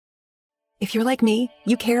If you're like me,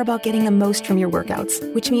 you care about getting the most from your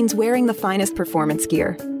workouts, which means wearing the finest performance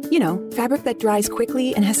gear. You know, fabric that dries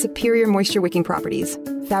quickly and has superior moisture-wicking properties.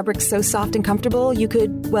 Fabric so soft and comfortable you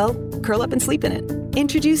could, well, curl up and sleep in it.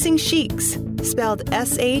 Introducing Sheex, spelled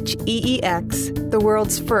S-H-E-E-X, the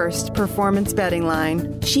world's first performance bedding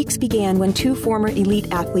line. Sheex began when two former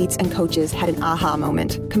elite athletes and coaches had an aha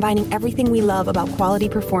moment, combining everything we love about quality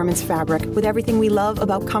performance fabric with everything we love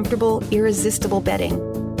about comfortable, irresistible bedding.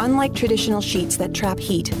 Unlike traditional sheets that trap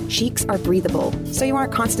heat, Sheex are breathable, so you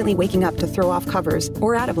aren't constantly waking up to throw off covers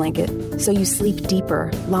or add a blanket. So you sleep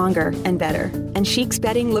deeper, longer, and better. And Sheex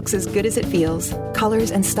bedding looks as good as it feels. Colors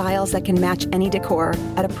and styles that can match any decor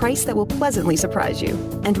at a price that will pleasantly surprise you.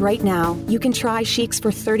 And right now, you can try Sheex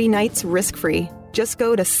for 30 nights risk-free. Just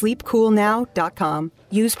go to sleepcoolnow.com.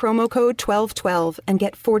 Use promo code 1212 and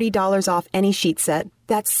get $40 off any sheet set.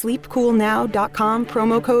 That's sleepcoolnow.com,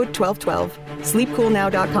 promo code 1212.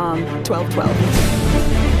 Sleepcoolnow.com,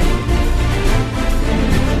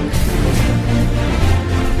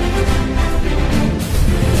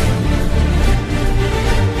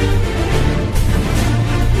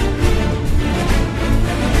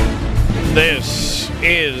 This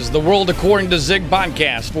is the World According to Zig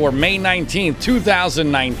podcast for May 19th,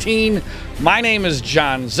 2019. My name is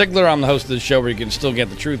John Ziegler. I'm the host of the show where you can still get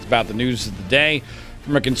the truth about the news of the day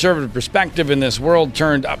from a conservative perspective in this world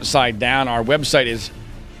turned upside down. Our website is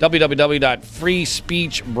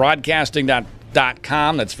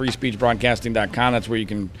www.freespeechbroadcasting.com. That's freespeechbroadcasting.com. That's where you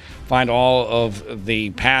can find all of the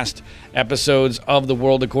past episodes of the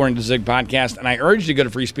World According to Zig podcast. And I urge you to go to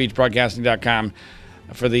freespeechbroadcasting.com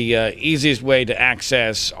for the easiest way to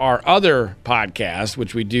access our other podcast,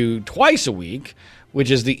 which we do twice a week, which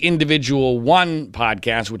is the Individual One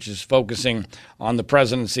podcast, which is focusing on the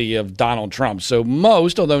presidency of Donald Trump. So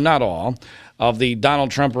most, although not all, of the Donald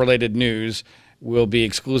Trump-related news will be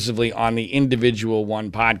exclusively on the Individual One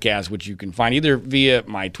podcast, which you can find either via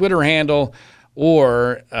my Twitter handle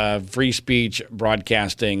or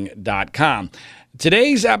freespeechbroadcasting.com.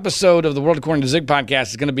 Today's episode of the World According to Zig podcast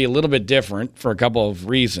is going to be a little bit different for a couple of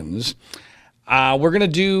reasons. We're going to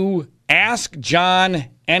do Ask John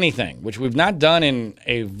Anything, which we've not done in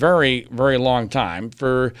a very, very long time.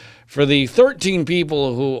 For the 13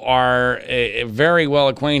 people who are very well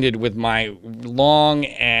acquainted with my long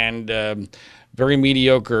and very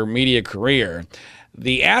mediocre media career,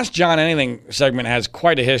 the Ask John Anything segment has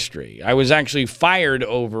quite a history. I was actually fired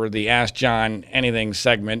over the Ask John Anything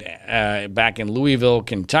segment back in Louisville,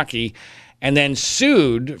 Kentucky, and then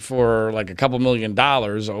sued for like a couple $1 million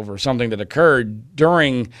over something that occurred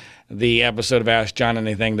during the episode of Ask John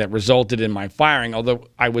Anything that resulted in my firing, although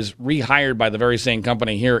I was rehired by the very same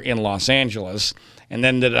company here in Los Angeles and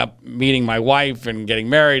ended up meeting my wife and getting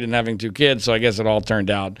married and having 2 kids, so I guess it all turned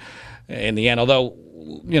out in the end, although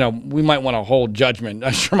you know, we might want to hold judgment.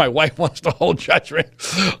 I'm sure my wife wants to hold judgment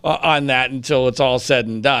on that until it's all said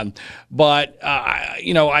and done. But,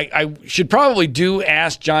 I should probably do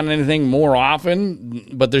Ask John Anything more often,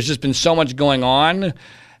 but there's just been so much going on.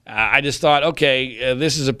 I just thought, okay,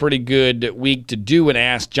 this is a pretty good week to do an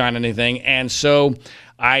Ask John Anything. And so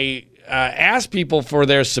I asked people for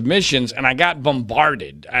their submissions, and I got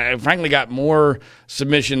bombarded. I frankly got more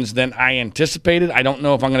submissions than I anticipated. I don't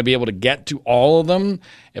know if I'm going to be able to get to all of them.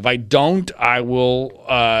 If I don't, I will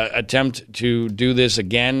attempt to do this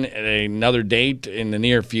again at another date in the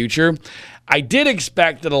near future. I did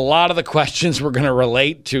expect that a lot of the questions were going to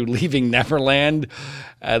relate to Leaving Neverland,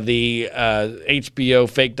 the HBO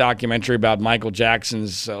fake documentary about Michael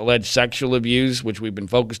Jackson's alleged sexual abuse, which we've been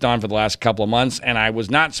focused on for the last couple of months. And I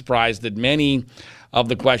was not surprised that many of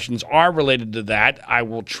the questions are related to that. I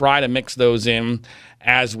will try to mix those in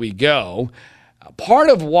as we go. Part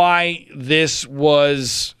of why this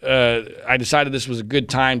was, I decided this was a good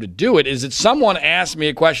time to do it, is that someone asked me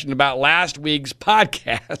a question about last week's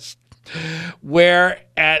podcast, where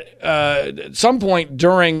at some point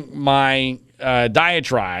during my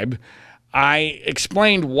diatribe, I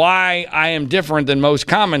explained why I am different than most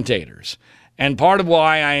commentators. And part of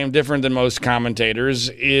why I am different than most commentators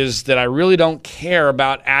is that I really don't care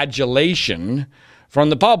about adulation from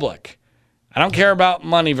the public. I don't care about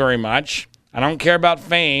money very much. I don't care about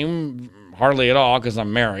fame hardly at all because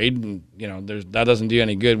I'm married. And, that doesn't do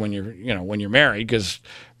any good when you're married, because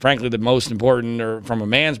frankly, the most important, or from a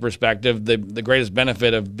man's perspective, the greatest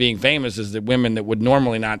benefit of being famous is that women that would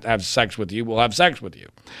normally not have sex with you will have sex with you.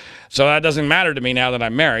 So that doesn't matter to me now that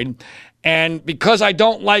I'm married. And because I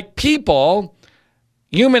don't like people,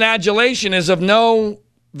 human adulation is of no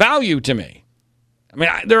value to me. I mean,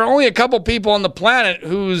 there are only a couple people on the planet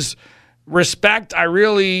whose respect I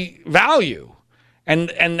really value. And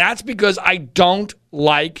that's because I don't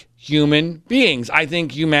like human beings. I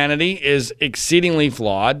think humanity is exceedingly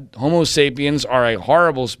flawed. Homo sapiens are a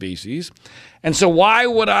horrible species. And so why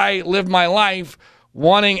would I live my life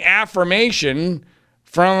wanting affirmation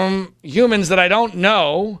from humans that I don't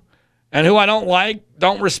know and who I don't like,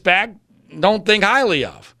 don't respect, don't think highly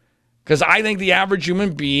of? Because I think the average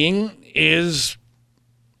human being is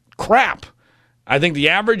crap. I think the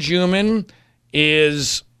average human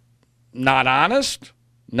is not honest,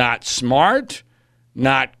 not smart,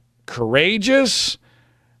 not courageous,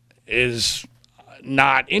 is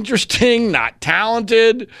not interesting, not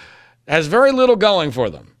talented, has very little going for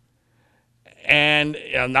them. And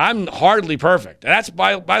I'm hardly perfect. And that's,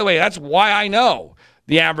 by the way, that's why I know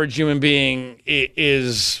the average human being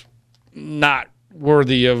is not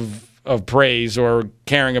worthy of praise or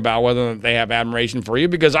caring about whether they have admiration for you,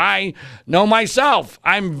 because I know myself.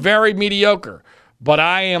 I'm very mediocre, but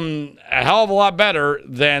I am a hell of a lot better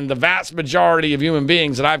than the vast majority of human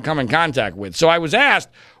beings that I've come in contact with. So I was asked,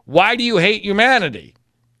 why do you hate humanity?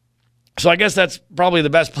 So I guess that's probably the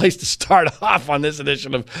best place to start off on this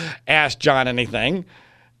edition of Ask John Anything.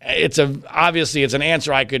 Obviously it's an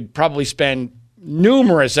answer I could probably spend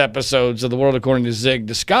numerous episodes of The World According to Zig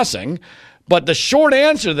discussing. But the short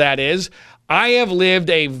answer to that is I have lived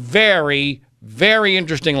a very, very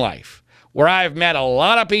interesting life where I've met a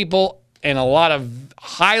lot of people in a lot of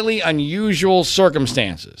highly unusual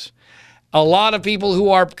circumstances. A lot of people who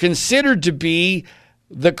are considered to be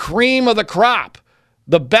the cream of the crop,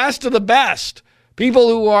 the best of the best, people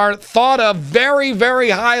who are thought of very, very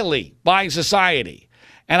highly by society.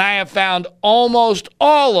 And I have found almost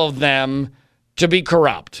all of them to be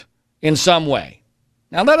corrupt in some way.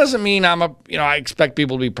 Now, that doesn't mean I expect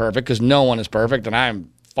people to be perfect, because no one is perfect, and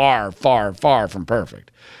I'm far, far, far from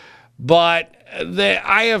perfect. But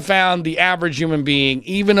I have found the average human being,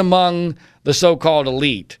 even among the so-called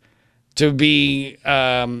elite, to be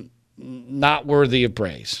not worthy of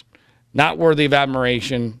praise, not worthy of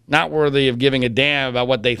admiration, not worthy of giving a damn about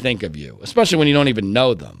what they think of you, especially when you don't even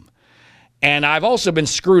know them. And I've also been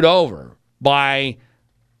screwed over by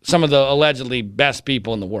some of the allegedly best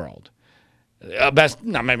people in the world. Best,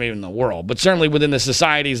 not maybe even in the world, but certainly within the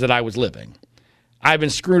societies that I was living. I've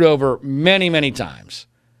been screwed over many, many times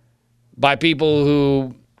by people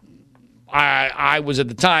who I was at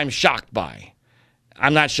the time shocked by.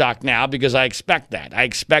 I'm not shocked now because I expect that. I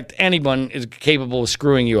expect anyone is capable of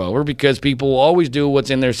screwing you over because people will always do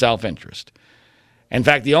what's in their self-interest. In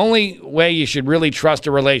fact, the only way you should really trust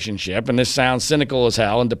a relationship, and this sounds cynical as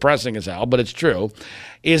hell and depressing as hell, but it's true,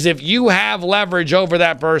 is if you have leverage over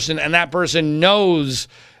that person and that person knows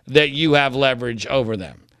that you have leverage over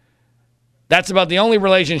them. That's about the only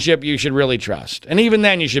relationship you should really trust. And even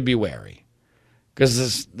then, you should be wary,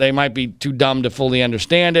 because they might be too dumb to fully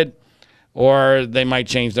understand it, or they might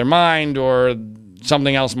change their mind, or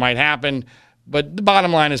something else might happen. But the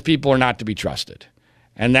bottom line is people are not to be trusted.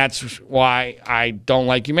 And that's why I don't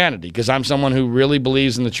like humanity, because I'm someone who really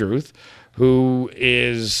believes in the truth, who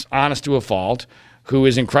is honest to a fault, who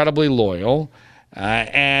is incredibly loyal,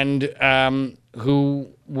 and who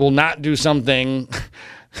will not do something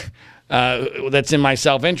that's in my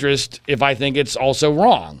self-interest if I think it's also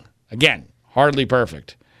wrong. Again, hardly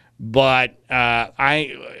perfect. But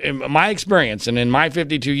in my experience, and in my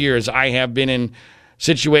 52 years, I have been in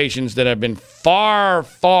situations that have been far,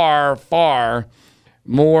 far, far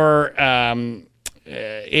more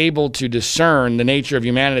able to discern the nature of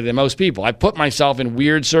humanity than most people. I put myself in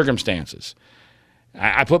weird circumstances.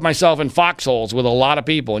 I put myself in foxholes with a lot of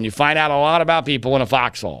people, and you find out a lot about people in a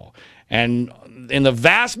foxhole. And in the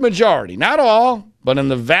vast majority, not all, but in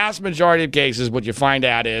the vast majority of cases, what you find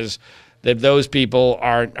out is that those people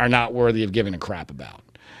are not worthy of giving a crap about.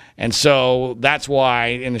 And so that's why,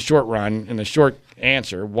 in the short run, in the short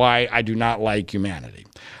answer, why I do not like humanity.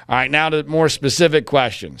 All right, now to more specific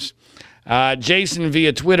questions. Jason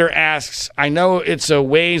via Twitter asks, I know it's a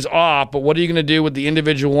ways off, but what are you going to do with the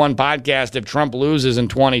Individual One podcast if Trump loses in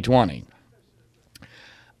 2020?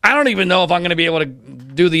 I don't even know if I'm going to be able to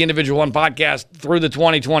do the Individual One podcast through the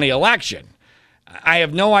 2020 election. I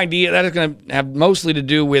have no idea. That is going to have mostly to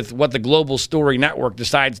do with what the Global Story Network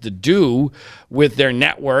decides to do with their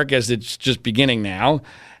network, as it's just beginning now.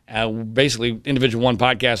 Basically, Individual One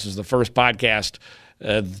podcast is the first podcast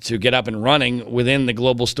to get up and running within the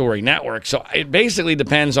Global Story Network. So it basically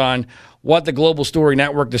depends on what the Global Story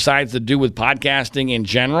Network decides to do with podcasting in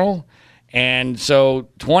general. And so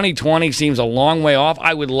 2020 seems a long way off.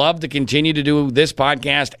 I would love to continue to do this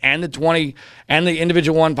podcast and the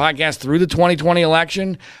Individual One podcast through the 2020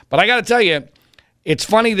 election. But I got to tell you, it's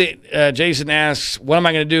funny that Jason asks, what am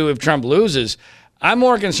I going to do if Trump loses? I'm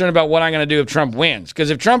more concerned about what I'm going to do if Trump wins.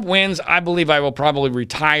 Because if Trump wins, I believe I will probably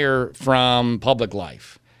retire from public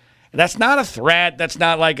life. That's not a threat. That's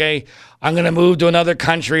not like I'm going to move to another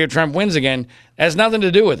country if Trump wins again. That has nothing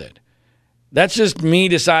to do with it. That's just me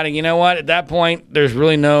deciding, you know what, at that point, there's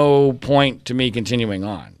really no point to me continuing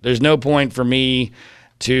on. There's no point for me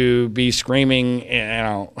to be screaming,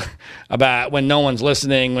 about when no one's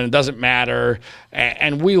listening, when it doesn't matter.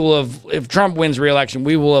 And we will have, if Trump wins re-election,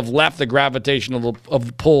 we will have left the gravitational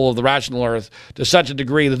pull of the rational earth to such a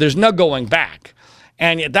degree that there's no going back.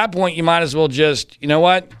 And at that point, you might as well just, you know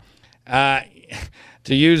what,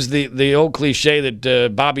 to use the old cliche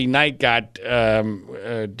that Bobby Knight got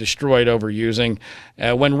destroyed overusing,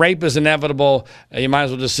 when rape is inevitable, you might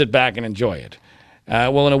as well just sit back and enjoy it.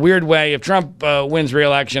 Well, in a weird way, if Trump wins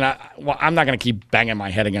re-election, I'm not going to keep banging my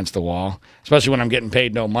head against the wall, especially when I'm getting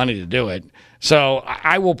paid no money to do it. So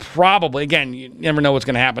I will probably, again, you never know what's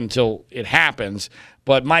going to happen until it happens,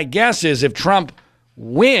 but my guess is if Trump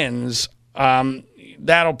wins,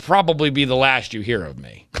 that'll probably be the last you hear of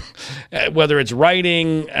me. Whether it's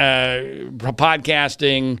writing,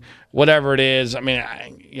 podcasting, whatever it is. I mean,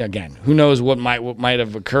 again, who knows what might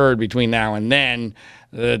have occurred between now and then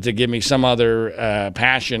to give me some other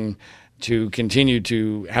passion to continue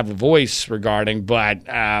to have a voice regarding. But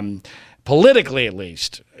politically, at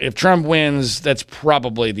least, if Trump wins, that's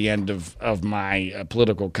probably the end of my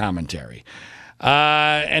political commentary.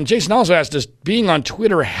 And Jason also asked, does being on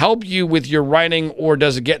Twitter help you with your writing or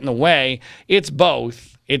does it get in the way? It's both.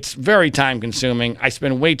 It's very time-consuming. I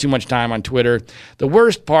spend way too much time on Twitter. The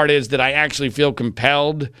worst part is that I actually feel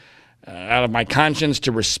compelled out of my conscience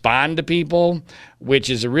to respond to people, which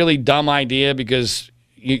is a really dumb idea because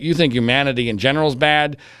you think humanity in general is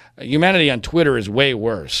bad. Humanity on Twitter is way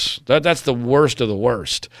worse. That's the worst of the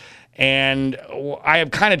worst. And I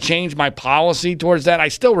have kind of changed my policy towards that. I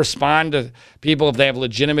still respond to people if they have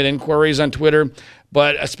legitimate inquiries on Twitter,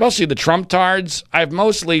 but especially the Trump-tards, I've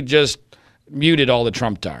mostly just muted all the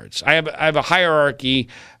Trump-tards. I have a hierarchy.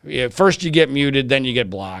 First you get muted, then you get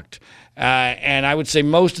blocked. And I would say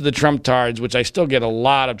most of the Trump-tards, which I still get a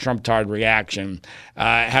lot of Trump-tard reaction,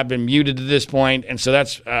 have been muted to this point. And so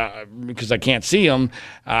that's because I can't see them.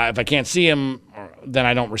 If I can't see them, then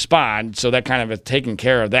I don't respond. So that kind of has taken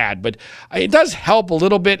care of that. But it does help a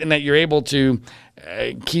little bit in that you're able to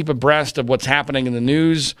keep abreast of what's happening in the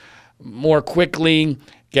news more quickly,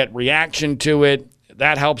 get reaction to it.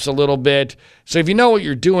 That helps a little bit. So if you know what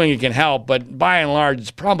you're doing, it can help. But by and large, it's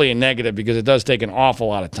probably a negative because it does take an awful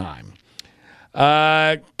lot of time.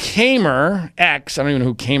 Kamer X, I don't even know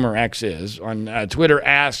who Kamer X is, on Twitter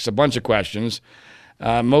asks a bunch of questions,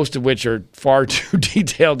 most of which are far too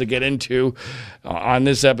detailed to get into on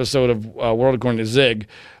this episode of World According to Zig.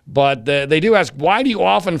 But they do ask, why do you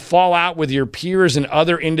often fall out with your peers and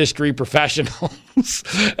other industry professionals?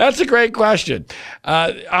 That's a great question.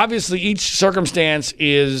 Obviously, each circumstance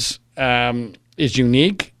is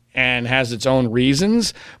unique and has its own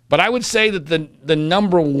reasons. But I would say that the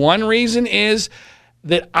number one reason is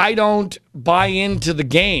that I don't buy into the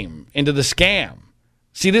game, into the scam.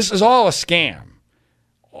 See, this is all a scam.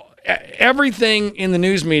 Everything in the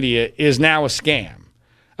news media is now a scam.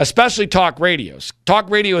 Especially talk radios. Talk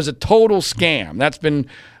radio is a total scam. That's been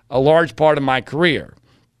a large part of my career.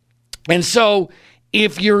 And so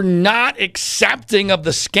if you're not accepting of the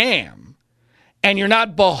scam and you're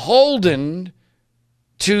not beholden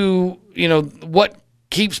to, what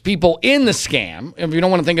keeps people in the scam, if you don't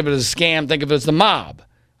want to think of it as a scam, think of it as the mob.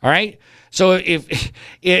 All right? So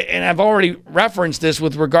and I've already referenced this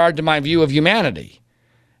with regard to my view of humanity.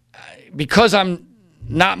 Because I'm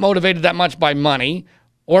not motivated that much by money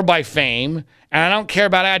or by fame, and I don't care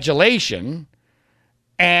about adulation,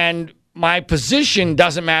 and my position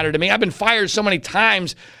doesn't matter to me. I've been fired so many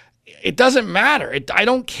times, it doesn't matter. I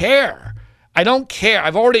don't care. I don't care.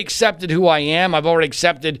 I've already accepted who I am. I've already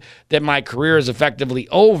accepted that my career is effectively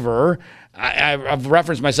over. I've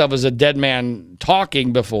referenced myself as a dead man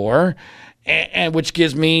talking before, and which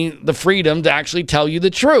gives me the freedom to actually tell you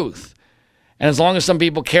the truth. And as long as some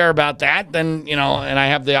people care about that, then, and I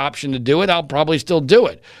have the option to do it, I'll probably still do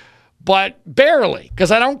it. But barely,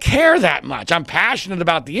 because I don't care that much. I'm passionate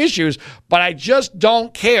about the issues, but I just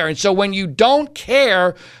don't care. And so when you don't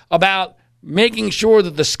care about making sure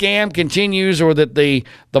that the scam continues or that the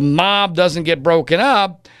mob doesn't get broken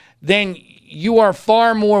up, then you are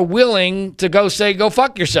far more willing to go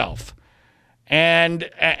fuck yourself. And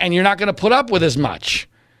you're not going to put up with as much.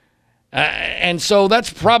 And so that's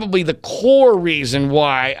probably the core reason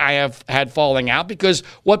why I have had falling out, because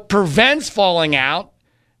what prevents falling out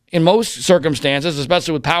in most circumstances,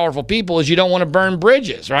 especially with powerful people, is you don't want to burn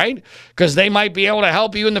bridges, right? Because they might be able to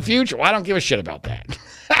help you in the future. Well, I don't give a shit about that.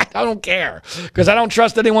 I don't care, because I don't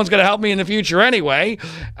trust anyone's going to help me in the future anyway.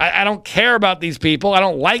 I don't care about these people. I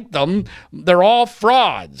don't like them. They're all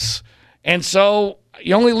frauds. And so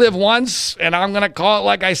you only live once, and I'm going to call it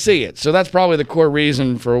like I see it. So that's probably the core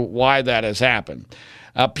reason for why that has happened.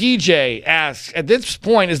 PJ asks, at this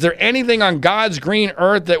point, is there anything on God's green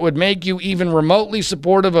earth that would make you even remotely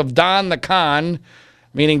supportive of Don the Con,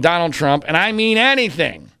 meaning Donald Trump? And I mean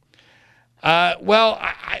anything. Well,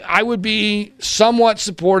 I would be somewhat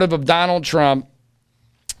supportive of Donald Trump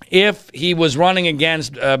if he was running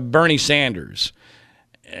against Bernie Sanders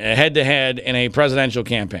head-to-head in a presidential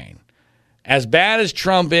campaign. As bad as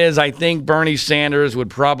Trump is, I think Bernie Sanders would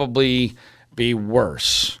probably be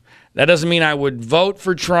worse. That doesn't mean I would vote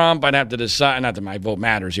for Trump. I'd have to decide, not that my vote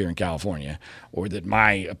matters here in California or that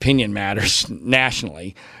my opinion matters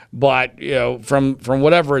nationally, but from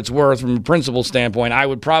whatever it's worth, from a principle standpoint, I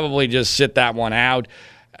would probably just sit that one out.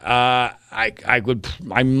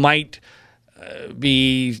 I might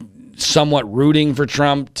be somewhat rooting for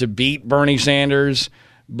Trump to beat Bernie Sanders,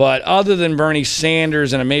 but other than Bernie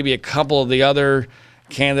Sanders and maybe a couple of the other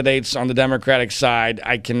candidates on the Democratic side,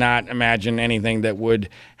 I cannot imagine anything that would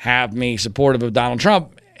have me supportive of Donald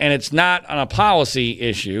Trump. And it's not on a policy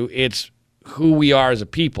issue. It's who we are as a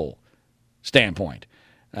people standpoint.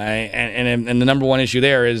 And the number one issue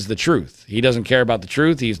there is the truth. He doesn't care about the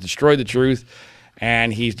truth. He's destroyed the truth,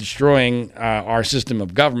 and he's destroying our system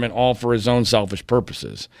of government all for his own selfish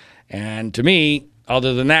purposes. And to me,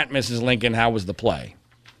 other than that, Mrs. Lincoln, how was the play?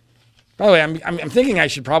 By the way, I'm thinking I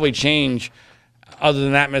should probably change other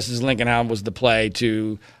than that, Mrs. Lincoln, how was the play,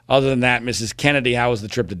 to other than that, Mrs. Kennedy, how was the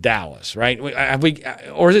trip to Dallas, right?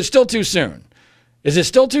 Or is it still too soon? Is it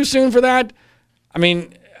still too soon for that? I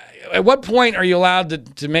mean, at what point are you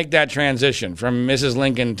allowed to make that transition from Mrs.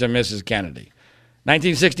 Lincoln to Mrs. Kennedy?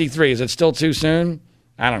 1963, is it still too soon?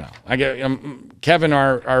 I don't know. Kevin,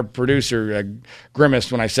 our producer,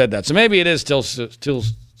 grimaced when I said that. So maybe it is still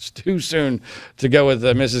too soon to go with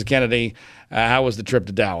Mrs. Kennedy. How was the trip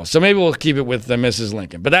to Dallas? So maybe we'll keep it with Mrs.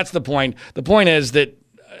 Lincoln. But that's the point. The point is that,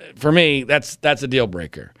 for me, that's a deal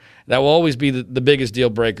breaker. That will always be the biggest deal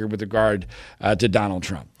breaker with regard to Donald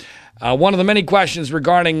Trump. One of the many questions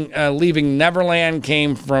regarding leaving Neverland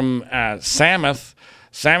came from Samuth.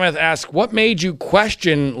 Samuth asked, what made you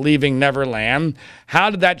question leaving Neverland? How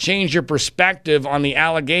did that change your perspective on the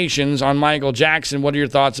allegations on Michael Jackson? What are your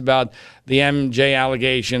thoughts about the MJ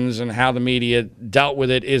allegations and how the media dealt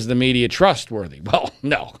with it? Is the media trustworthy? Well,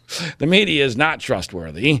 no. The media is not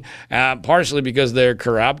trustworthy, partially because they're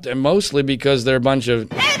corrupt and mostly because they're a bunch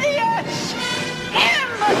of idiots,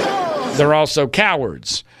 imbeciles. They're also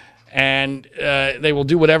cowards, and they will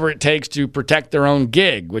do whatever it takes to protect their own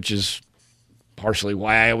gig, which is partially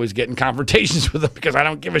why I always get in confrontations with them, because I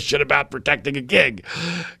don't give a shit about protecting a gig,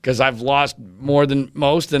 because I've lost more than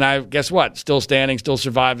most, and guess what? Still standing, still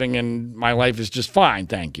surviving, and my life is just fine,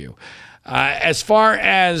 thank you. As far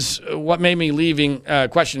as what made me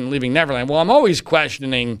question leaving Neverland, well, I'm always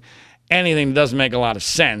questioning anything that doesn't make a lot of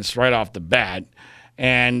sense right off the bat,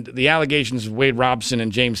 and the allegations of Wade Robson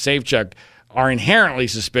and James Safechuck are inherently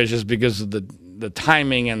suspicious because of the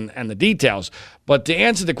timing and the details. But to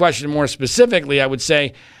answer the question more specifically, I would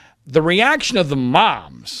say the reaction of the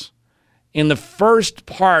moms in the first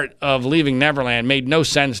part of Leaving Neverland made no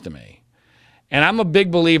sense to me. And I'm a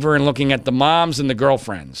big believer in looking at the moms and the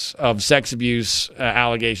girlfriends of sex abuse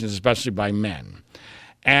allegations, especially by men.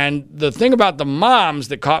 And the thing about the moms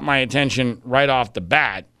that caught my attention right off the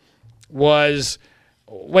bat was,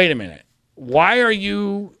 wait a minute, why are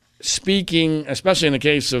you speaking, especially in the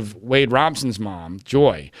case of Wade Robson's mom,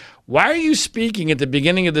 Joy, why are you speaking at the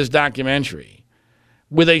beginning of this documentary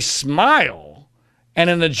with a smile and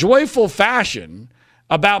in a joyful fashion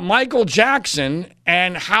about Michael Jackson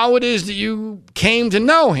and how it is that you came to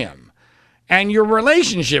know him and your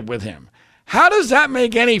relationship with him? How does that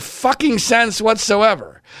make any fucking sense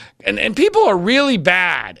whatsoever? And people are really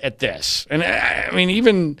bad at this. And I mean,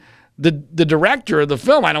 even the director of the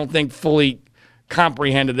film, I don't think fully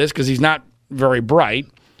comprehended this because he's not very bright.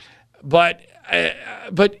 But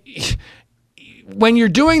when you're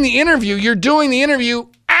doing the interview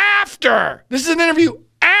after. This is an interview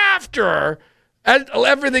after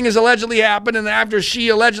everything has allegedly happened and after she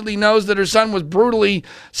allegedly knows that her son was brutally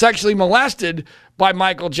sexually molested by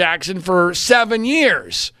Michael Jackson for 7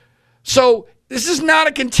 years. So this is not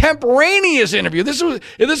a contemporaneous interview. If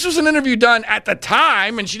this was an interview done at the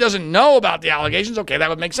time and she doesn't know about the allegations, okay, that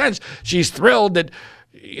would make sense. She's thrilled that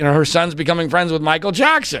her son's becoming friends with Michael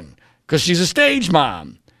Jackson because she's a stage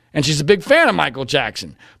mom. and she's a big fan of Michael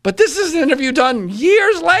Jackson. But this is an interview done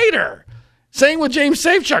years later. Same with James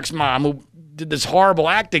Safechuck's mom, who did this horrible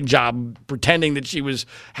acting job pretending that she was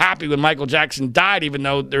happy when Michael Jackson died, even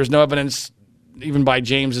though there's no evidence, even by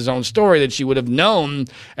James's own story, that she would have known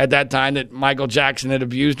at that time that Michael Jackson had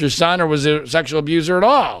abused her son or was a sexual abuser at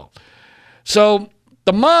all. So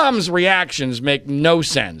the mom's reactions make no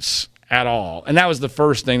sense at all. And that was the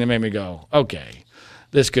first thing that made me go, okay,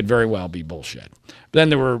 this could very well be bullshit. But then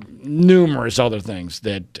there were numerous other things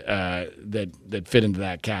that fit into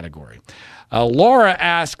that category. Laura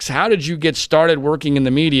asks, how did you get started working in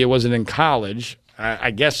the media? Was it in college?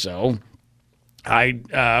 I guess so.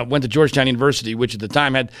 I went to Georgetown University, which at the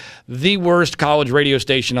time had the worst college radio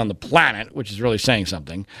station on the planet, which is really saying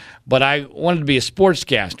something. But I wanted to be a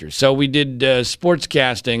sportscaster. So we did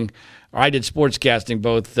sportscasting, or I did sportscasting,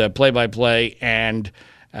 both play-by-play and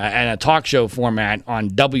a talk show format on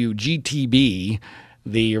WGTB,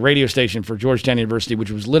 the radio station for Georgetown University, which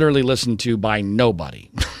was literally listened to by nobody.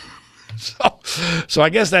 So I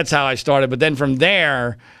guess that's how I started. But then from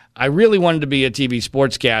there, I really wanted to be a TV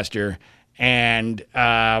sportscaster. And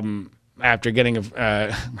after getting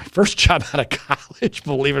my first job out of college,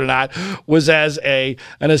 believe it or not, was as an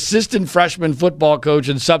assistant freshman football coach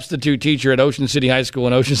and substitute teacher at Ocean City High School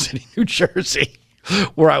in Ocean City, New Jersey,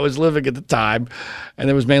 where I was living at the time. And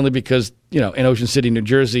it was mainly because, in Ocean City, New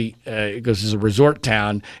Jersey, because it's a resort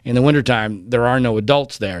town, in the wintertime, there are no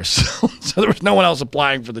adults there. So there was no one else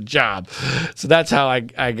applying for the job. So that's how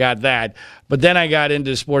I got that. But then I got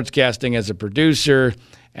into sportscasting as a producer,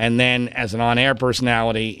 and then as an on-air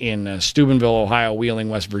personality in Steubenville, Ohio, Wheeling,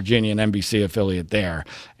 West Virginia, an NBC affiliate there.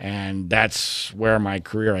 And that's where my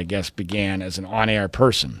career, I guess, began as an on-air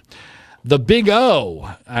person. The Big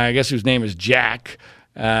O, I guess whose name is Jack,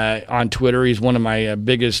 on Twitter. He's one of my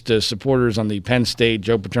biggest supporters on the Penn State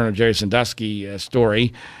Joe Paterno, Jerry Sandusky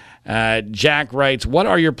story. Jack writes, what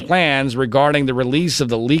are your plans regarding the release of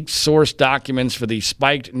the leaked source documents for the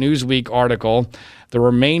spiked Newsweek article, the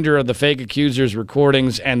remainder of the fake accusers'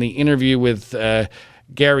 recordings, and the interview with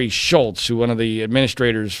Gary Schultz, who one of the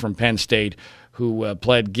administrators from Penn State, who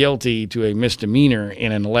pled guilty to a misdemeanor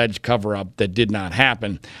in an alleged cover-up that did not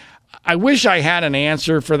happen? I wish I had an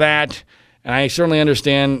answer for that, and I certainly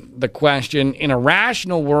understand the question. In a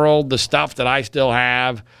rational world, the stuff that I still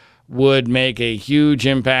have would make a huge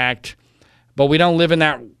impact, but we don't live in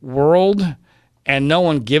that world, and no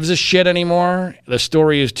one gives a shit anymore. The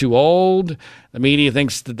story is too old. The media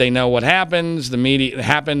thinks that they know what happens. The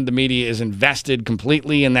media is invested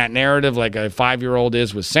completely in that narrative like a 5-year-old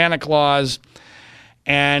is with Santa Claus.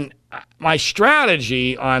 And my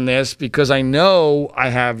strategy on this, because I know I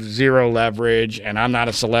have zero leverage and I'm not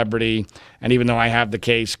a celebrity, and even though I have the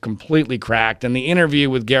case completely cracked, and the interview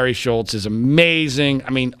with Gary Schultz is amazing. I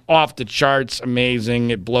mean, off the charts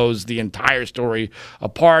amazing. It blows the entire story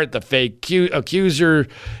apart. The fake accuser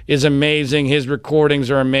is amazing. His recordings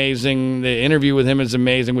are amazing. The interview with him is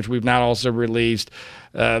amazing, which we've not also released.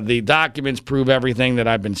 The documents prove everything that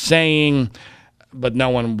I've been saying, but no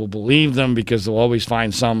one will believe them because they'll always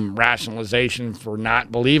find some rationalization for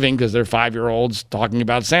not believing because they're 5-year-olds talking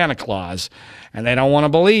about Santa Claus, and they don't want to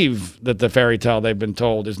believe that the fairy tale they've been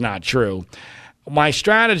told is not true. My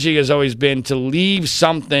strategy has always been to leave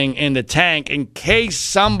something in the tank in case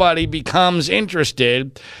somebody becomes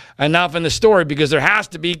interested enough in the story, because there has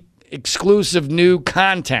to be exclusive new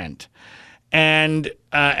content. And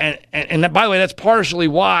by the way, that's partially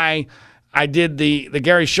why I did the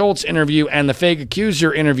Gary Schultz interview and the fake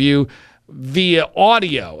accuser interview via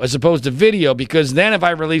audio as opposed to video, because then if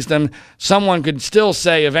I release them, someone could still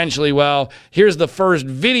say eventually, well, here's the first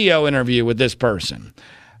video interview with this person.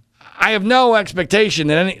 I have no expectation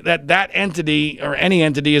that that entity or any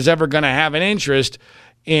entity is ever going to have an interest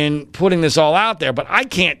in putting this all out there, but I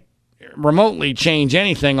can't remotely change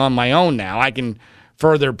anything on my own now. I can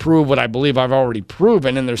further prove what I believe I've already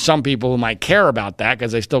proven, and there's some people who might care about that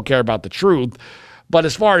because they still care about the truth. But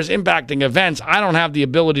as far as impacting events, I don't have the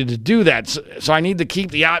ability to do that. So I need to keep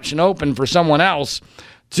the option open for someone else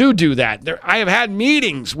to do that. I have had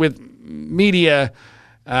meetings with media,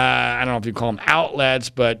 I don't know if you call them outlets,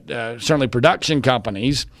 but certainly production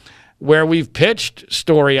companies, where we've pitched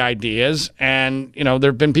story ideas, and there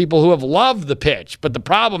have been people who have loved the pitch. But the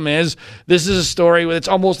problem is, this is a story that's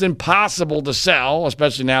almost impossible to sell,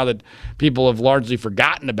 especially now that people have largely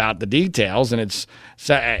forgotten about the details, and it's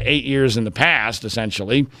 8 years in the past,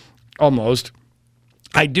 essentially, almost.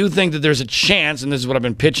 I do think that there's a chance, and this is what I've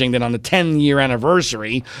been pitching, that on the 10-year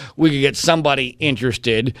anniversary, we could get somebody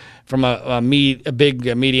interested from a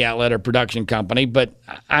big media outlet or production company, but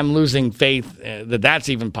I'm losing faith that that's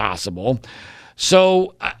even possible.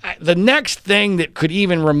 So the next thing that could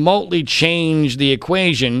even remotely change the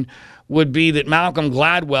equation would be that Malcolm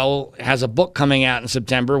Gladwell has a book coming out in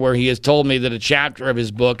September where he has told me that a chapter of his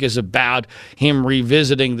book is about him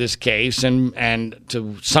revisiting this case and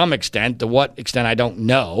to some extent, to what extent I don't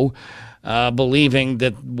know, believing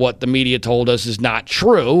that what the media told us is not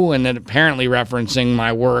true, and then apparently referencing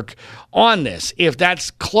my work on this. If that's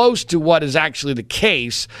close to what is actually the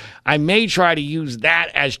case, I may try to use that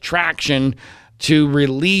as traction to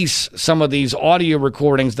release some of these audio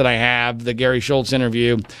recordings that I have, the Gary Schultz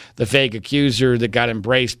interview, the fake accuser that got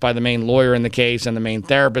embraced by the main lawyer in the case and the main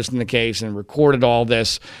therapist in the case and recorded all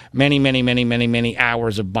this, many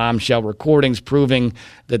hours of bombshell recordings proving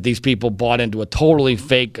that these people bought into a totally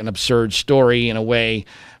fake and absurd story in a way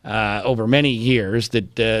over many years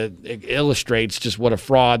that illustrates just what a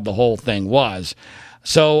fraud the whole thing was.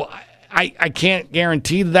 So I can't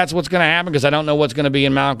guarantee that that's what's going to happen because I don't know what's going to be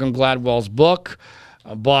in Malcolm Gladwell's book.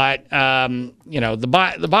 But,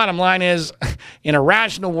 the bottom line is, in a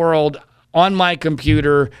rational world, on my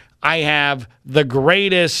computer, I have the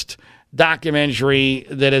greatest documentary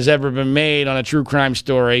that has ever been made on a true crime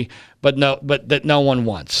story, but that no one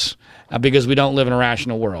wants because we don't live in a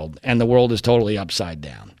rational world, and the world is totally upside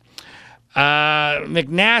down.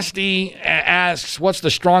 McNasty asks, what's the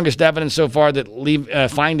strongest evidence so far that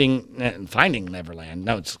Finding Neverland?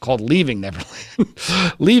 No, it's called Leaving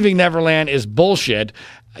Neverland. Leaving Neverland is bullshit.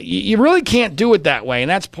 You really can't do it that way, and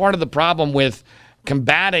that's part of the problem with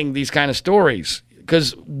combating these kind of stories,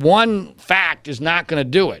 because one fact is not going to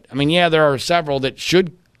do it. I mean, yeah, there are several that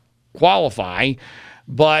should qualify,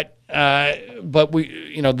 but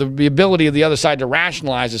we, the ability of the other side to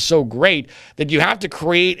rationalize is so great that you have to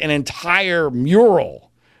create an entire mural.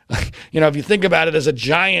 If you think about it as a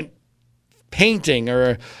giant painting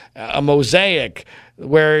or a mosaic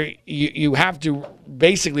where you have to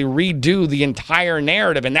basically redo the entire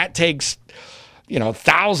narrative, and that takes,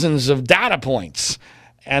 thousands of data points.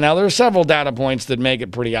 And now there are several data points that make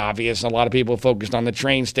it pretty obvious. A lot of people focused on the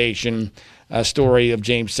train station story of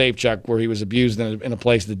James Safechuck, where he was abused in a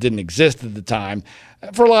place that didn't exist at the time.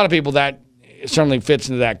 For a lot of people, that certainly fits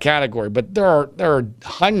into that category. But there are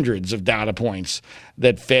hundreds of data points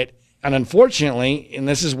that fit. And unfortunately, and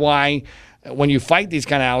this is why when you fight these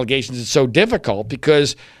kind of allegations, it's so difficult,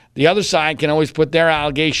 because the other side can always put their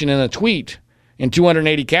allegation in a tweet in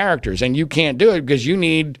 280 characters, and you can't do it because you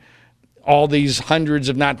need all these hundreds,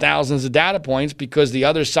 if not thousands, of data points, because the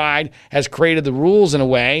other side has created the rules in a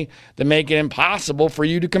way that make it impossible for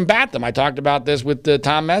you to combat them. I talked about this with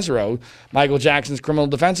Tom Mesereau, Michael Jackson's criminal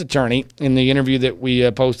defense attorney, in the interview that we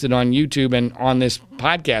posted on YouTube and on this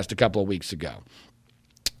podcast a couple of weeks ago.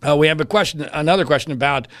 We have another question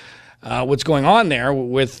about what's going on there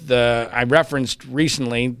with I referenced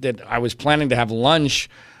recently that I was planning to have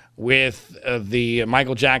lunch with the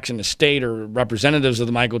Michael Jackson estate or representatives of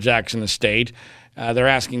the Michael Jackson estate. They're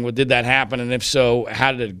asking, well, did that happen? And if so,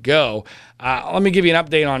 how did it go? Let me give you an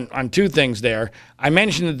update on two things there. I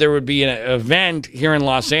mentioned that there would be an event here in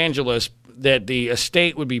Los Angeles that the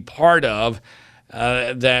estate would be part of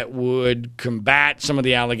that would combat some of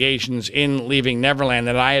the allegations in Leaving Neverland,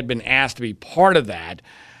 that I had been asked to be part of that.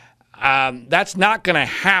 That's not going to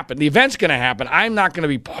happen. The event's going to happen. I'm not going to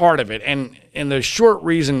be part of it. And the short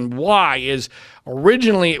reason why is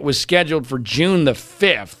originally it was scheduled for June the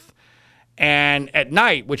 5th and at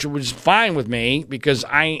night, which was fine with me because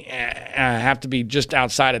I have to be just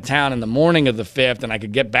outside of town in the morning of the 5th and I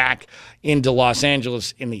could get back into Los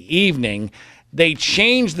Angeles in the evening. They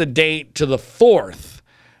changed the date to the 4th,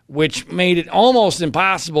 which made it almost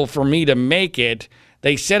impossible for me to make it.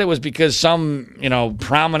 They said it was because some,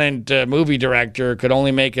 prominent movie director could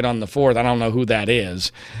only make it on the 4th. I don't know who that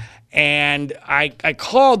is. And I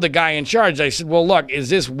called the guy in charge. I said, well, look, is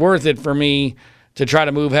this worth it for me to try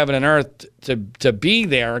to move heaven and earth to be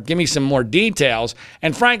there? Give me some more details.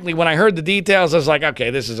 And frankly, when I heard the details, I was like, okay,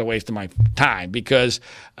 this is a waste of my time, because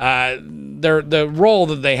the role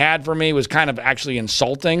that they had for me was kind of actually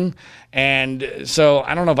insulting. And so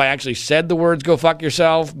I don't know if I actually said the words "go fuck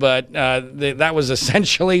yourself," but that was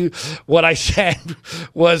essentially what I said,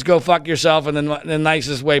 was "go fuck yourself" in the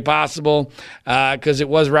nicest way possible, because it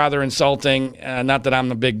was rather insulting. Not that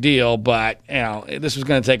I'm a big deal, but this was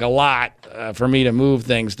going to take a lot for me to move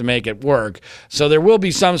things to make it work. So there will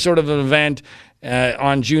be some sort of an event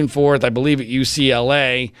on June 4th, I believe, at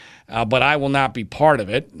UCLA. But I will not be part of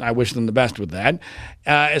it. I wish them the best with that.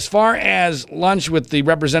 As far as lunch with the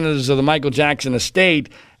representatives of the Michael Jackson estate,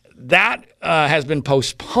 that has been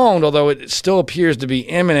postponed, although it still appears to be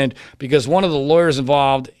imminent, because one of the lawyers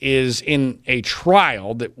involved is in a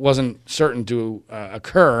trial that wasn't certain to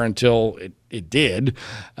occur until it it did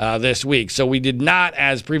this week. So we did not,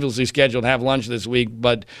 as previously scheduled, have lunch this week,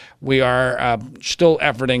 but we are still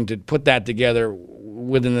efforting to put that together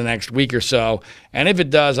within the next week or so. And if it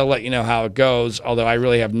does, I'll let you know how it goes, although I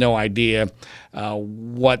really have no idea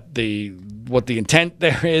what the intent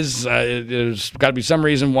there is. There's got to be some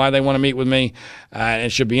reason why they want to meet with me, and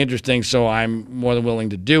it should be interesting, so I'm more than willing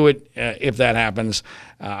to do it. If that happens,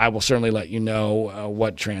 I will certainly let you know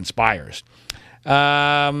what transpires.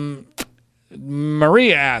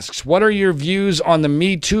 Maria asks, what are your views on the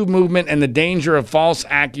Me Too movement and the danger of false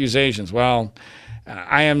accusations? Well,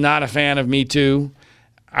 I am not a fan of Me Too.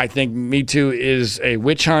 I think Me Too is a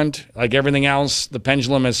witch hunt. Like everything else, the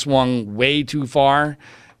pendulum has swung way too far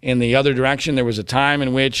in the other direction. There was a time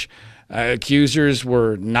in which accusers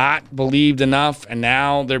were not believed enough, and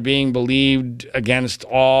now they're being believed against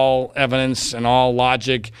all evidence and all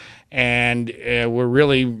logic, and we're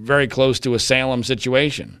really very close to a Salem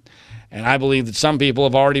situation. And I believe that some people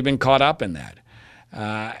have already been caught up in that.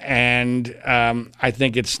 And I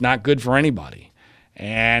think it's not good for anybody.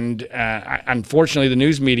 And unfortunately, the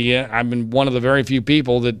news media, I've been one of the very few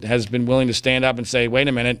people that has been willing to stand up and say, wait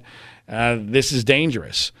a minute, this is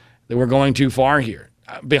dangerous, that we're going too far here.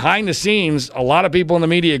 Behind the scenes, a lot of people in the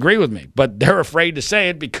media agree with me, but they're afraid to say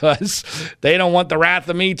it because they don't want the wrath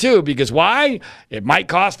of Me Too. Because why? It might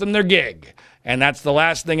cost them their gig. And that's the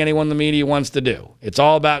last thing anyone in the media wants to do. It's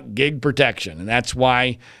all about gig protection. And that's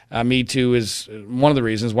why Me Too is one of the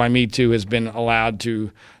reasons why Me Too has been allowed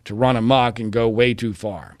to run amok and go way too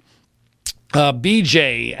far.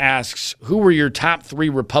 BJ asks, who were your top 3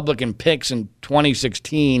 Republican picks in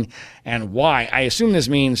 2016 and why? I assume this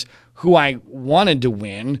means who I wanted to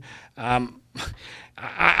win.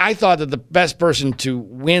 I thought that the best person to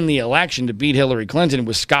win the election to beat Hillary Clinton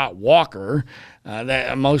was Scott Walker.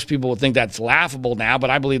 That most people would think that's laughable now, but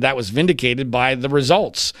I believe that was vindicated by the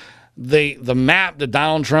results. The map that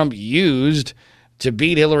Donald Trump used to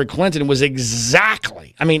beat Hillary Clinton was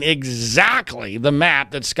exactly the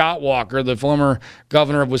map that Scott Walker, the former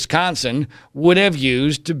governor of Wisconsin, would have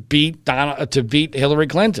used to beat Hillary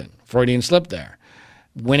Clinton. Freudian slip there.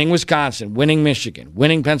 Winning Wisconsin, winning Michigan,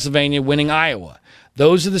 winning Pennsylvania, winning Iowa.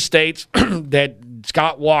 Those are the states that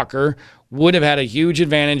Scott Walker would have had a huge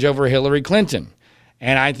advantage over Hillary Clinton.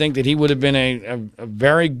 And I think that he would have been a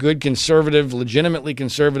very good conservative, legitimately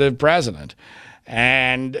conservative president.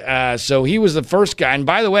 And so he was the first guy. And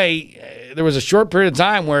by the way, there was a short period of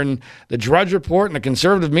time when the Drudge Report and the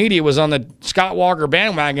conservative media was on the Scott Walker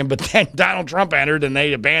bandwagon, but then Donald Trump entered and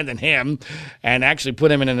they abandoned him and actually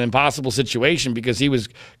put him in an impossible situation because he was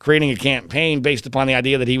creating a campaign based upon the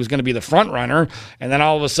idea that he was going to be the front runner, and then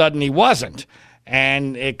all of a sudden he wasn't.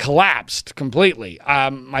 And it collapsed completely.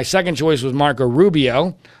 My second choice was Marco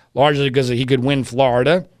Rubio, largely because he could win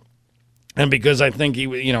Florida. And because I think he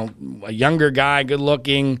was, a younger guy, good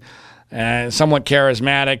looking, somewhat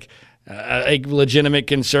charismatic, a legitimate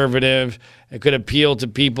conservative, it could appeal to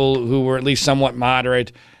people who were at least somewhat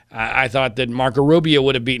moderate. I thought that Marco Rubio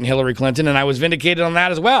would have beaten Hillary Clinton, and I was vindicated on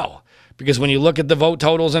that as well. Because when you look at the vote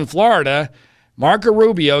totals in Florida, Marco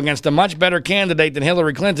Rubio, against a much better candidate than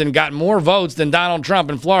Hillary Clinton, got more votes than Donald Trump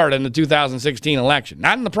in Florida in the 2016 election.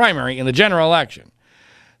 Not in the primary, in the general election.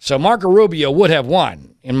 So Marco Rubio would have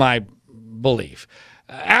won, in my belief.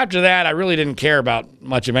 After that, I really didn't care about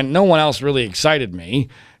much of it. No one else really excited me,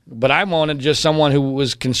 but I wanted just someone who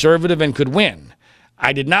was conservative and could win.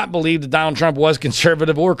 I did not believe that Donald Trump was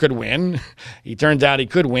conservative or could win. He turns out he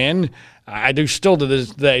could win. I do still to this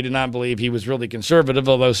day do not believe he was really conservative,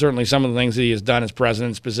 although certainly some of the things that he has done as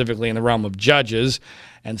president, specifically in the realm of judges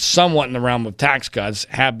and somewhat in the realm of tax cuts,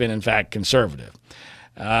 have been in fact conservative.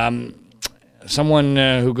 Someone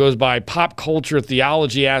who goes by Pop Culture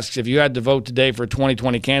Theology asks, if you had to vote today for a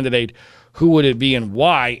 2020 candidate, who would it be and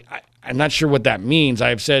why? I'm not sure what that means. I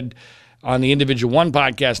have said on the Individual One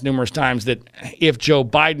podcast numerous times that if Joe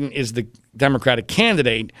Biden is the Democratic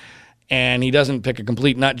candidate and he doesn't pick a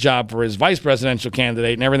complete nut job for his vice presidential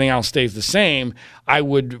candidate and everything else stays the same, I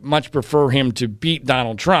would much prefer him to beat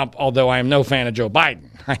Donald Trump, although I am no fan of Joe Biden.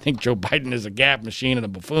 I think Joe Biden is a gaffe machine and a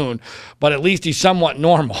buffoon, but at least he's somewhat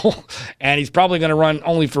normal, and he's probably going to run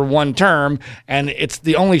only for one term, and it's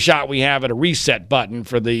the only shot we have at a reset button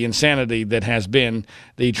for the insanity that has been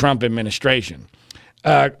the Trump administration.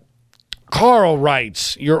 Carl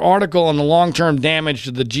writes, your article on the long-term damage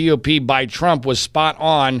to the GOP by Trump was spot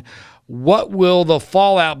on. What will the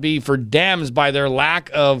fallout be for Dems by their lack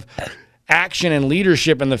of action and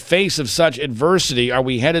leadership in the face of such adversity? Are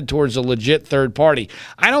we headed towards a legit third party?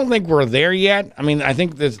 I don't think we're there yet. I mean, I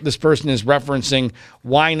think this person is referencing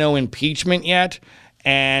why no impeachment yet.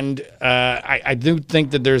 And I do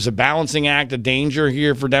think that there's a balancing act, a danger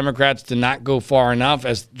here for Democrats to not go far enough,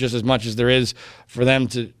 just as much as there is for them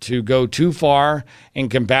to go too far in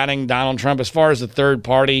combating Donald Trump. As far as the third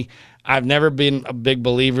party, I've never been a big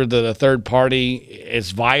believer that a third party is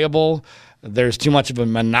viable. There's too much of a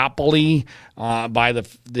monopoly by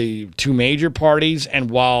the two major parties. And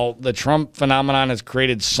while the Trump phenomenon has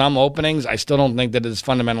created some openings, I still don't think that it has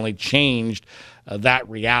fundamentally changed that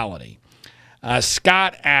reality.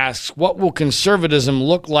 Scott asks, what will conservatism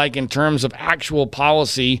look like in terms of actual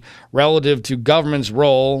policy relative to government's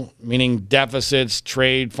role, meaning deficits,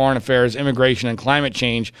 trade, foreign affairs, immigration, and climate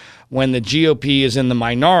change, when the GOP is in the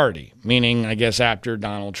minority, meaning, I guess, after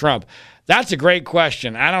Donald Trump? That's a great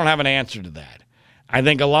question. I don't have an answer to that. I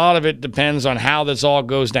think a lot of it depends on how this all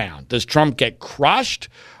goes down. Does Trump get crushed?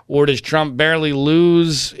 Or does Trump barely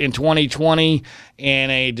lose in 2020 in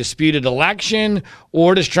a disputed election?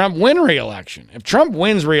 Or does Trump win re-election? If Trump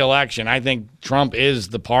wins re-election, I think Trump is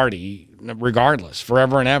the party regardless,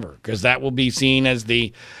 forever and ever, because that will be seen as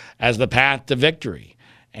the path to victory.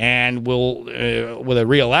 And with a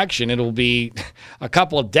re-election, it'll be a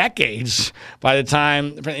couple of decades by the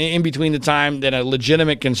time, in between the time that a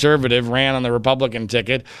legitimate conservative ran on the Republican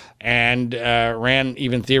ticket and ran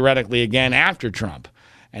even theoretically again after Trump.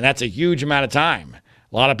 And that's a huge amount of time.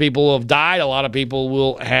 A lot of people have died. A lot of people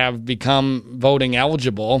will have become voting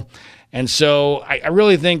eligible. And so I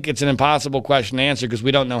really think it's an impossible question to answer because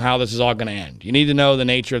we don't know how this is all going to end. You need to know the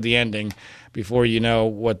nature of the ending before you know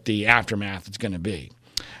what the aftermath is going to be.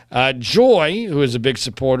 Joy, who is a big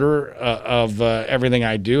supporter of everything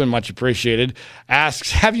I do and much appreciated,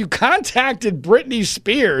 asks, have you contacted Britney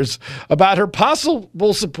Spears about her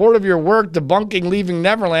possible support of your work debunking Leaving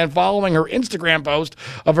Neverland following her Instagram post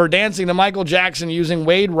of her dancing to Michael Jackson using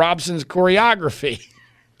Wade Robson's choreography?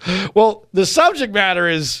 Well, the subject matter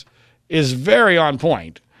is very on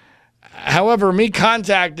point. However, me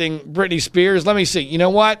contacting Britney Spears, let me see. You know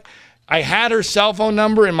what? I had her cell phone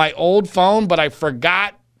number in my old phone, but I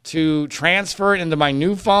forgot to transfer it into my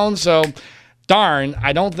new phone. So, darn,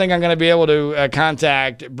 I don't think I'm going to be able to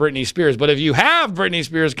contact Britney Spears. But if you have Britney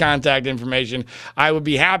Spears' contact information, I would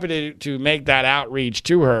be happy to make that outreach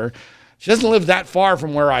to her. She doesn't live that far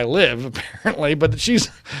from where I live, apparently, but she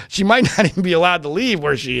might not even be allowed to leave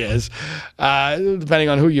where she is, depending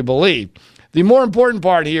on who you believe. The more important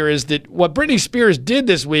part here is that what Britney Spears did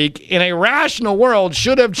this week in a rational world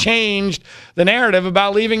should have changed the narrative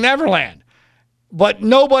about Leaving Neverland. But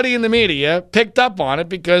nobody in the media picked up on it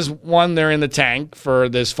because, one, they're in the tank for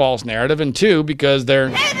this false narrative, and two, because they're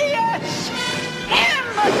idiots!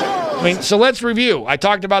 Imbeciles! So let's review. I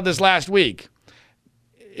talked about this last week.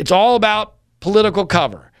 It's all about political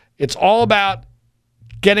cover. It's all about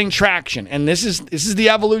getting traction, and this is the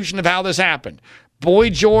evolution of how this happened. Boy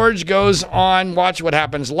George goes on Watch What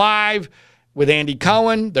Happens Live with Andy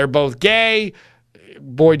Cohen. They're both gay.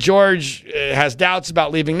 Boy George has doubts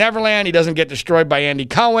about Leaving Neverland. He doesn't get destroyed by Andy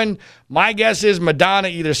Cohen. My guess is Madonna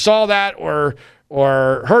either saw that or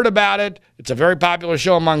heard about it. It's a very popular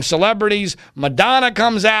show among celebrities. Madonna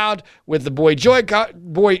comes out with the Boy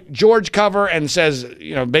George cover and says,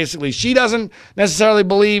 basically she doesn't necessarily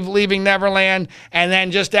believe Leaving Neverland. And then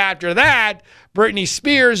just after that, Britney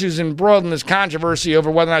Spears, who's embroiled in this controversy over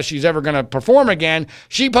whether or not she's ever going to perform again,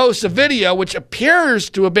 she posts a video which appears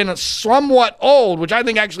to have been somewhat old, which I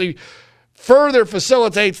think actually further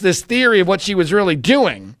facilitates this theory of what she was really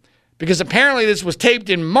doing, because apparently this was taped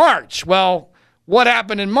in March. Well, what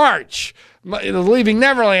happened in March? The Leaving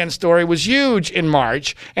Neverland story was huge in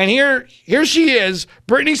March, and here she is,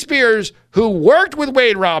 Britney Spears, who worked with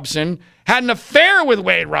Wade Robson, had an affair with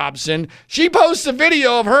Wade Robson. She posts a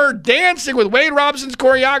video of her dancing with Wade Robson's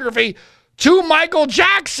choreography to Michael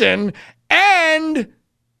Jackson, and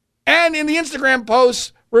in the Instagram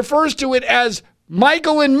post refers to it as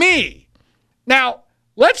Michael and Me. Now,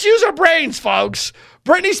 let's use our brains, folks.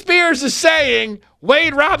 Britney Spears is saying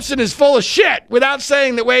Wade Robson is full of shit without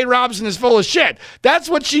saying that Wade Robson is full of shit. That's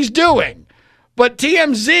what she's doing. But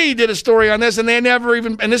TMZ did a story on this, and they never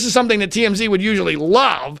even, and this is something that TMZ would usually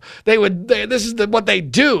love. This is what they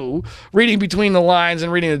do, reading between the lines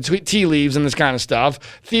and reading the tea leaves and this kind of stuff,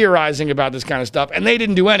 theorizing about this kind of stuff, and they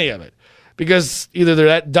didn't do any of it because either they're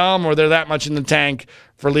that dumb or they're that much in the tank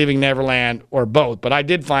for Leaving Neverland, or both. But I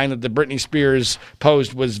did find that the Britney Spears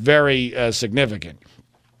post was very significant.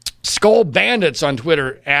 Skull Bandits on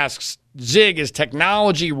Twitter asks, Zig, is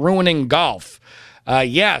technology ruining golf?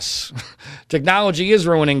 Yes, technology is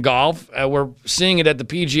ruining golf. We're seeing it at the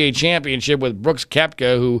PGA Championship with Brooks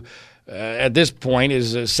Koepka, who at this point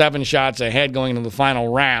is 7 shots ahead going into the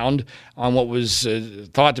final round on what was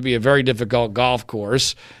thought to be a very difficult golf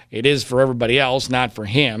course. It is for everybody else, not for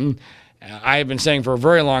him. I have been saying for a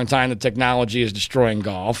very long time that technology is destroying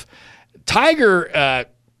golf. Tiger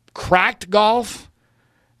cracked golf,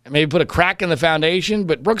 maybe put a crack in the foundation,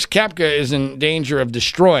 but Brooks Koepka is in danger of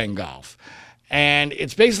destroying golf. And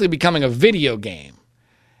it's basically becoming a video game.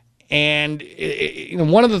 And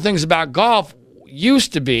one of the things about golf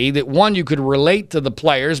used to be that, one, you could relate to the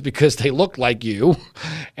players because they look like you.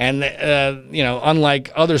 And,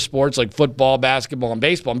 unlike other sports like football, basketball, and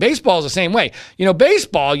baseball. And baseball is the same way.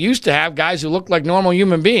 Baseball used to have guys who looked like normal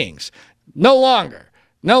human beings. No longer.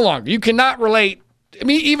 You cannot relate. I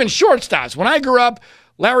mean, even shortstops. When I grew up,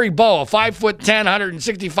 Larry Bowa, 5'10",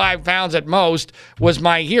 165 pounds at most, was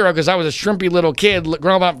my hero because I was a shrimpy little kid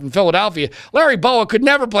growing up in Philadelphia. Larry Bowa could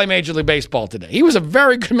never play Major League Baseball today. He was a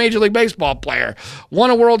very good Major League Baseball player,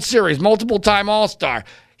 won a World Series, multiple-time All-Star.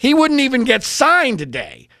 He wouldn't even get signed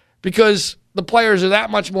today because the players are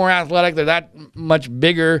that much more athletic. They're that much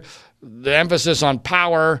bigger. The emphasis on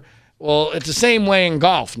power. Well, it's the same way in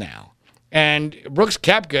golf now. And Brooks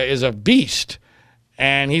Koepka is a beast,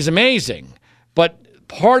 and he's amazing. But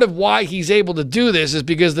part of why he's able to do this is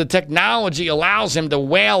because the technology allows him to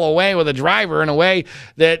whale away with a driver in a way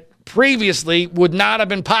that previously would not have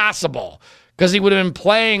been possible because he would have been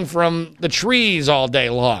playing from the trees all day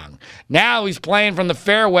long. Now he's playing from the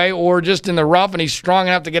fairway or just in the rough, and he's strong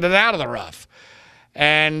enough to get it out of the rough.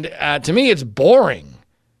 And to me, it's boring.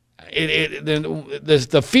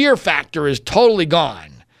 The fear factor is totally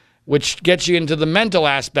gone, which gets you into the mental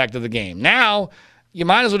aspect of the game. Now, you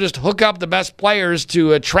might as well just hook up the best players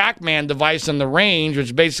to a TrackMan device on the range, which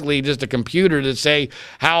is basically just a computer to say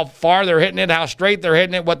how far they're hitting it, how straight they're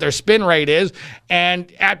hitting it, what their spin rate is. And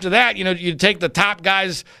after that, you take the top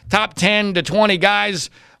guys, top 10 to 20 guys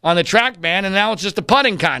on the TrackMan, and now it's just a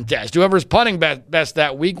putting contest. Whoever's putting best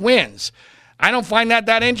that week wins. I don't find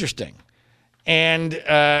that interesting. And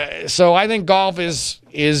so I think golf is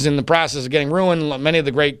in the process of getting ruined. Many of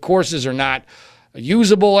the great courses are not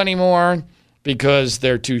usable anymore because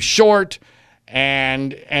they're too short,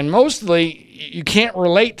 and mostly you can't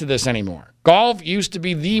relate to this anymore. Golf used to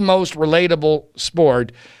be the most relatable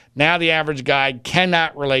sport. Now the average guy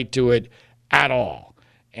cannot relate to it at all,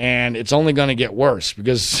 and it's only going to get worse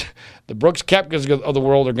because the Brooks Koepkas of the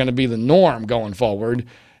world are going to be the norm going forward.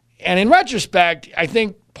 And in retrospect, I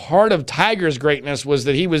think part of Tiger's greatness was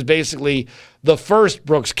that he was basically the first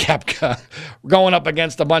Brooks Koepka going up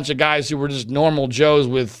against a bunch of guys who were just normal Joes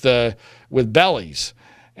with bellies.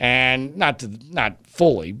 And not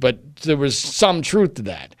fully, but there was some truth to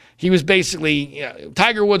that. He was basically,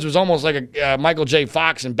 Tiger Woods was almost like a Michael J.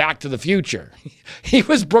 Fox in Back to the Future. He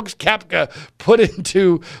was Brooks Koepka put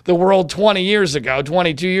into the world 22 years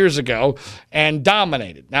ago, and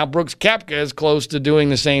dominated. Now Brooks Koepka is close to doing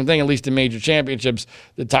the same thing, at least in major championships,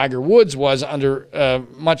 that Tiger Woods was under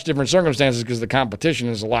much different circumstances because the competition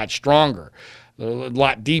is a lot stronger, a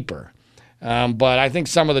lot deeper. But I think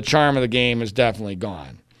some of the charm of the game is definitely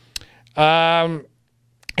gone.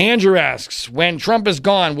 Andrew asks, when Trump is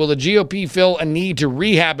gone, will the GOP feel a need to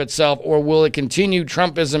rehab itself, or will it continue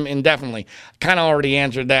Trumpism indefinitely? Kind of already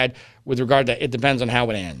answered that with regard to it depends on how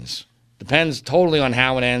it ends. Depends totally on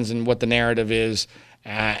how it ends and what the narrative is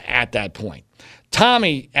at that point.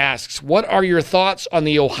 Tommy asks, what are your thoughts on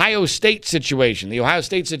the Ohio State situation? The Ohio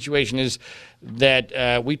State situation is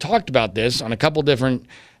that we talked about this on a couple different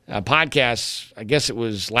podcasts, I guess it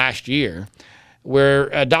was last year,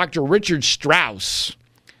 where Dr. Richard Strauss,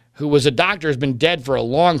 who was a doctor, has been dead for a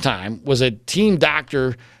long time, was a team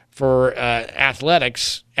doctor for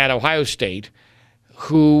athletics at Ohio State,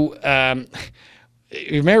 who,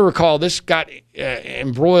 you may recall, this got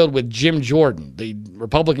embroiled with Jim Jordan, the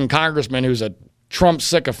Republican congressman who's a Trump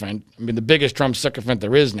sycophant, the biggest Trump sycophant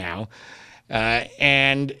there is now.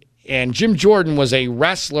 And Jim Jordan was a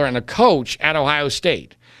wrestler and a coach at Ohio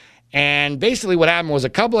State. And basically what happened was a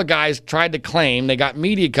couple of guys tried to claim they got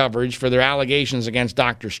media coverage for their allegations against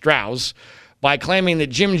Dr. Strauss by claiming that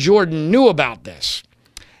Jim Jordan knew about this.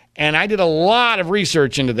 And I did a lot of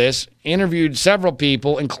research into this, interviewed several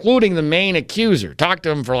people, including the main accuser, talked to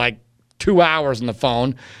him for like 2 hours on the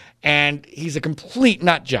phone, and he's a complete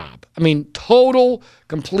nut job. Total,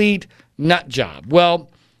 complete nut job. Well,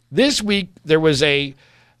 this week there was a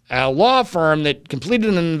law firm that completed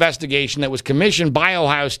an investigation that was commissioned by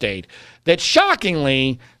Ohio State that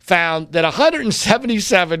shockingly found that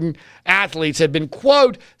 177 athletes had been,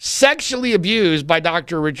 quote, sexually abused by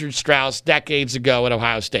Dr. Richard Strauss decades ago at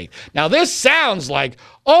Ohio State. Now, this sounds like,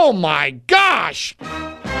 oh my gosh!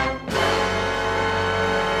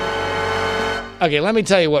 Okay, let me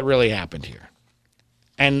tell you what really happened here.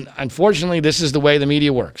 And unfortunately, this is the way the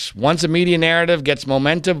media works. Once a media narrative gets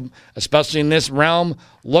momentum, especially in this realm,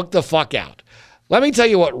 look the fuck out. Let me tell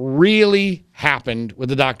you what really happened with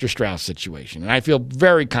the Dr. Strauss situation. And I feel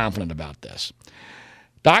very confident about this.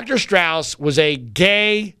 Dr. Strauss was a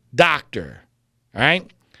gay doctor, all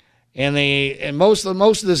right? And most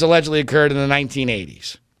of this allegedly occurred in the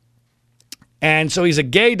 1980s. And so he's a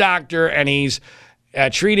gay doctor, and he's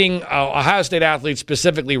treating Ohio State athletes,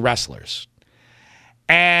 specifically wrestlers.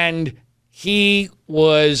 And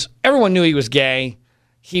everyone knew he was gay.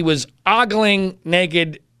 He was ogling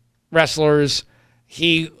naked wrestlers.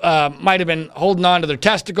 He might have been holding on to their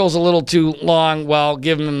testicles a little too long while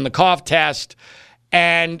giving them the cough test.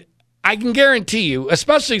 And I can guarantee you,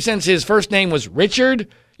 especially since his first name was Richard,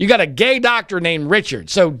 you got a gay doctor named Richard.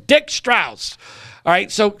 So Dick Strauss. All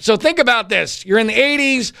right, so think about this. You're in the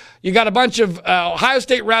 80s. You got a bunch of Ohio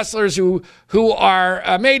State wrestlers who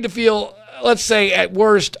are made to feel, let's say, at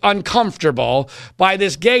worst, uncomfortable by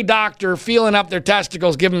this gay doctor feeling up their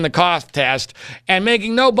testicles, giving them the cough test, and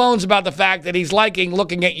making no bones about the fact that he's liking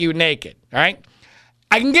looking at you naked. All right,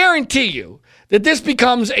 I can guarantee you that this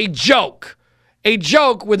becomes a joke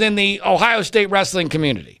within the Ohio State wrestling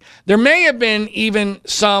community. There may have been even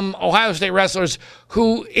some Ohio State wrestlers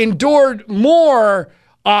who endured more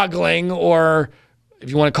ogling, or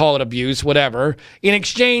if you want to call it abuse, whatever, in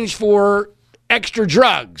exchange for extra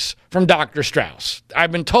drugs from Dr. Strauss.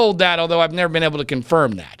 I've been told that, although I've never been able to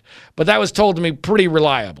confirm that. But that was told to me pretty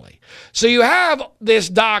reliably. So you have this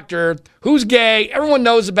doctor who's gay. Everyone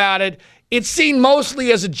knows about it. It's seen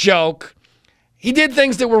mostly as a joke. He did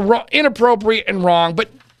things that were inappropriate and wrong,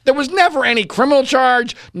 but there was never any criminal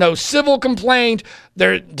charge, no civil complaint.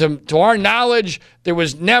 To our knowledge, there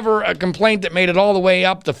was never a complaint that made it all the way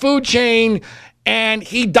up the food chain, and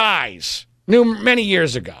he dies many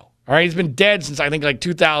years ago. All right, he's been dead since I think like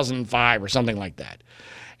 2005 or something like that.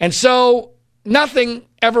 And so nothing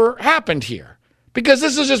ever happened here because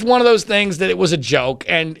this is just one of those things that it was a joke.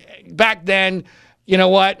 And back then, you know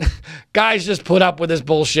what? Guys just put up with this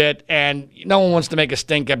bullshit, and no one wants to make a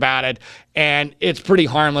stink about it. And it's pretty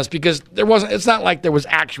harmless because it's not like there was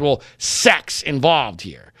actual sex involved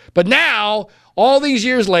here. But now, all these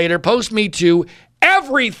years later, post-Me Too,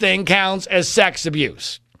 everything counts as sex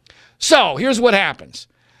abuse. So here's what happens.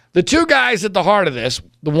 The two guys at the heart of this,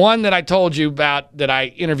 the one that I told you about that I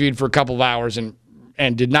interviewed for a couple of hours and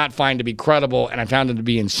did not find to be credible, and I found him to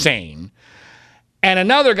be insane, and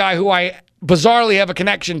another guy who I bizarrely have a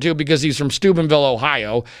connection to because he's from Steubenville,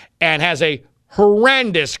 Ohio, and has a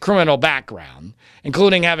horrendous criminal background,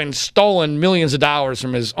 including having stolen millions of dollars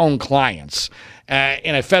from his own clients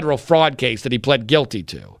in a federal fraud case that he pled guilty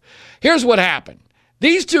to. Here's what happened.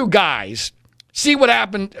 These two guys see what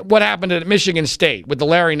happened at Michigan State with the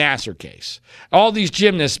Larry Nassar case. All these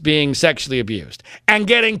gymnasts being sexually abused and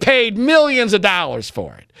getting paid millions of dollars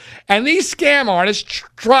for it. And these scam artists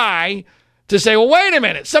try to say, well, wait a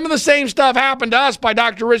minute, some of the same stuff happened to us by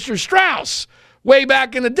Dr. Richard Strauss way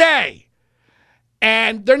back in the day.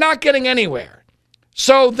 And they're not getting anywhere.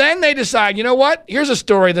 So then they decide, you know what? Here's a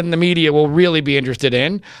story that the media will really be interested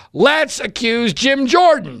in. Let's accuse Jim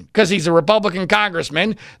Jordan because he's a Republican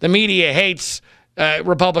congressman. The media hates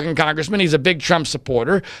Republican congressmen. He's a big Trump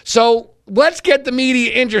supporter. So let's get the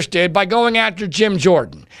media interested by going after Jim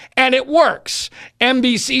Jordan. And it works.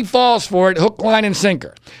 NBC falls for it, hook, line, and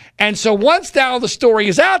sinker. And so once now the story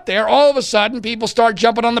is out there, all of a sudden people start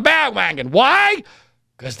jumping on the bandwagon. Why?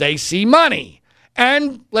 Because they see money.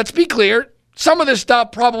 And let's be clear, some of this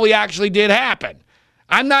stuff probably actually did happen.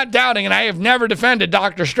 I'm not doubting, and I have never defended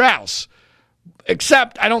Dr. Strauss,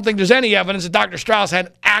 except I don't think there's any evidence that Dr. Strauss had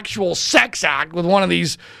an actual sex act with one of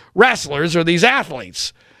these wrestlers or these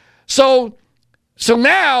athletes. So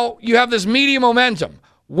now you have this media momentum.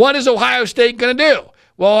 What is Ohio State going to do?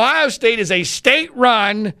 Well, Ohio State is a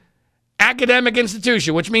state-run academic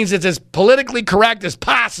institution, which means it's as politically correct as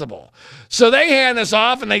possible. So they hand this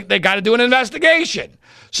off, and they got to do an investigation.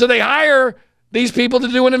 So they hire these people to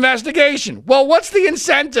do an investigation. Well, what's the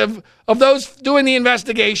incentive of those doing the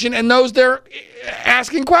investigation and those they're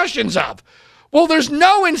asking questions of? Well, there's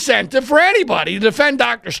no incentive for anybody to defend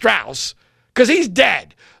Dr. Strauss because he's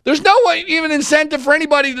dead. There's no even incentive for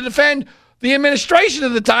anybody to defend the administration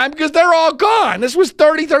at the time because they're all gone. This was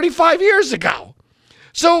 30, 35 years ago.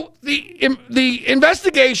 So the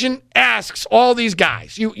investigation asks all these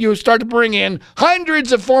guys. You start to bring in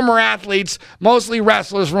hundreds of former athletes, mostly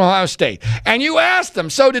wrestlers from Ohio State, and you ask them,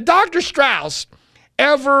 so did Dr. Strauss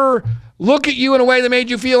ever look at you in a way that made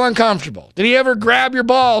you feel uncomfortable? Did he ever grab your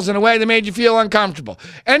balls in a way that made you feel uncomfortable?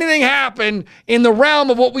 Anything happen in the realm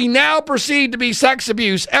of what we now perceive to be sex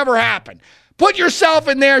abuse ever happen? Put yourself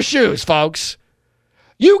in their shoes, folks.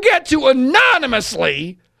 You get to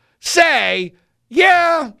anonymously say,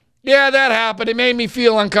 yeah, that happened. It made me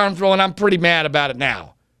feel uncomfortable, and I'm pretty mad about it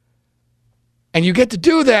now. And you get to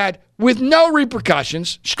do that with no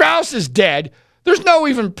repercussions. Strauss is dead. There's no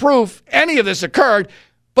even proof any of this occurred.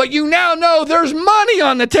 But you now know there's money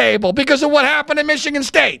on the table because of what happened in Michigan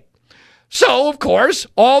State. So, of course,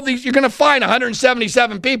 all these, you're going to find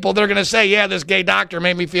 177 people that are going to say, yeah, this gay doctor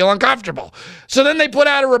made me feel uncomfortable. So then they put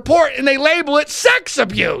out a report and they label it sex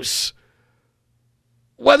abuse.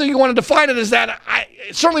 Whether you want to define it as that,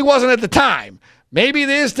 it certainly wasn't at the time. Maybe it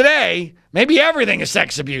is today. Maybe everything is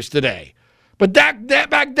sex abuse today. But that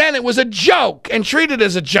back then it was a joke and treated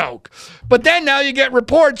as a joke. But then now you get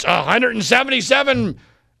reports, 177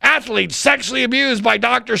 athletes sexually abused by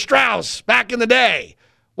Dr. Strauss back in the day.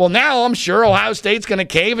 Well, now I'm sure Ohio State's going to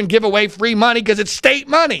cave and give away free money because it's state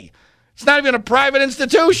money. It's not even a private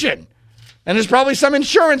institution. And there's probably some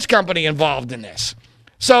insurance company involved in this.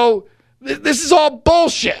 So this is all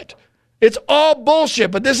bullshit. It's all bullshit,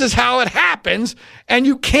 but this is how it happens, and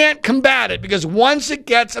you can't combat it because once it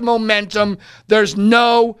gets a momentum, there's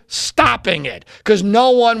no stopping it because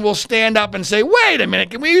no one will stand up and say, wait a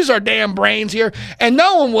minute, can we use our damn brains here? And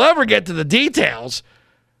no one will ever get to the details,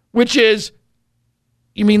 which is,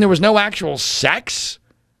 you mean there was no actual sex?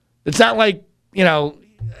 It's not like,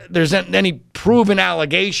 there's any proven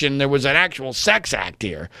allegation there was an actual sex act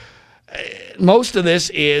here. Most of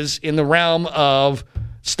this is in the realm of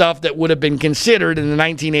stuff that would have been considered in the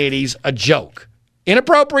 1980s a joke.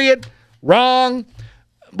 Inappropriate, wrong.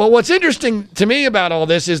 But what's interesting to me about all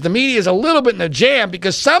this is the media is a little bit in a jam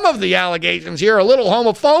because some of the allegations here are a little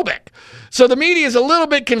homophobic. So the media is a little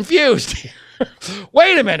bit confused here.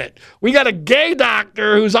 Wait a minute. We got a gay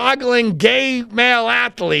doctor who's ogling gay male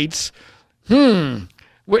athletes.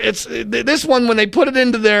 It's this one, when they put it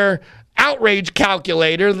into their outrage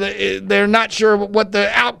calculator, they're not sure what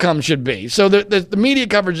the outcome should be. So the media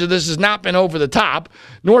coverage of this has not been over the top,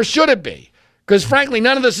 nor should it be. Because frankly,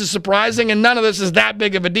 none of this is surprising and none of this is that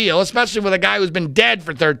big of a deal, especially with a guy who's been dead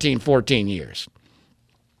for 13, 14 years.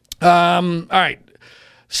 All right.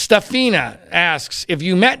 Stefina asks, if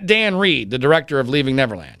you met Dan Reed, the director of Leaving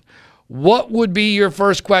Neverland, what would be your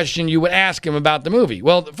first question you would ask him about the movie?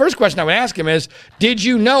 Well, the first question I would ask him is, did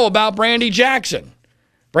you know about Brandy Jackson?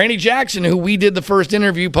 Brandy Jackson, who we did the first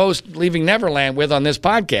interview post Leaving Neverland with on this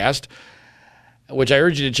podcast, which I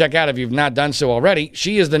urge you to check out if you've not done so already.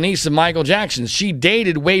 She is the niece of Michael Jackson. She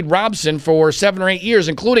dated Wade Robson for 7 or 8 years,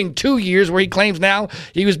 including 2 years where he claims now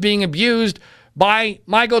he was being abused by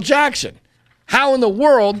Michael Jackson. How in the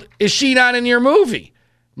world is she not in your movie?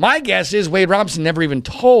 My guess is Wade Robson never even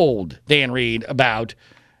told Dan Reed about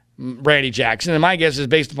Brandy Jackson, and my guess is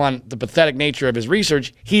based upon the pathetic nature of his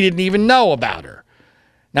research, he didn't even know about her.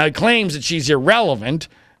 Now, he claims that she's irrelevant,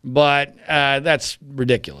 but that's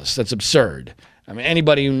ridiculous. That's absurd. I mean,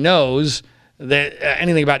 anybody who knows that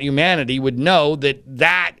anything about humanity would know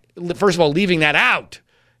that first of all, leaving that out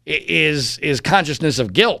is consciousness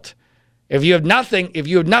of guilt. If you have nothing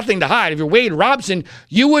to hide, if you're Wade Robson,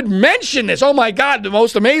 you would mention this. Oh my God, the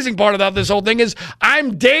most amazing part about this whole thing is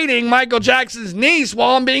I'm dating Michael Jackson's niece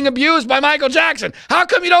while I'm being abused by Michael Jackson. How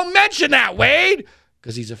come you don't mention that, Wade?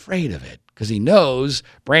 Because he's afraid of it. Because he knows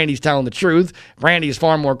Brandy's telling the truth. Brandy is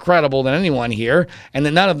far more credible than anyone here, and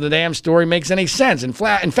that none of the damn story makes any sense. In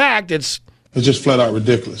fact, it's just flat out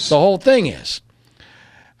ridiculous. The whole thing is.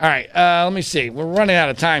 All right, let me see. We're running out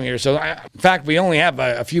of time here. So, in fact, we only have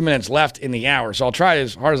a few minutes left in the hour. So I'll try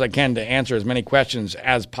as hard as I can to answer as many questions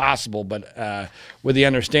as possible, but with the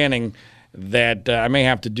understanding that I may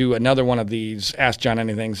have to do another one of these Ask John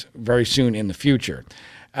Anythings very soon in the future.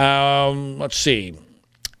 Let's see.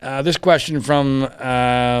 This question from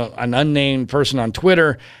an unnamed person on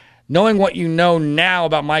Twitter. Knowing what you know now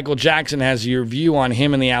about Michael Jackson, has your view on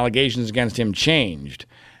him and the allegations against him changed?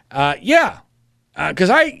 Yeah. Because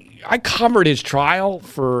I covered his trial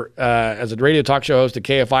for as a radio talk show host at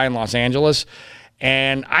KFI in Los Angeles,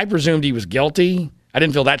 and I presumed he was guilty. I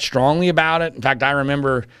didn't feel that strongly about it. In fact, I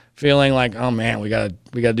remember feeling like, oh man, we gotta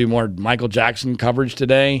do more Michael Jackson coverage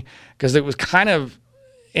today, because it was kind of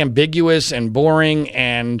ambiguous and boring,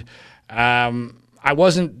 and I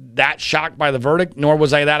wasn't that shocked by the verdict, nor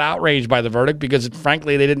was I that outraged by the verdict, because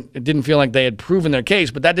frankly, it didn't feel like they had proven their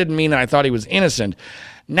case. But that didn't mean that I thought he was innocent.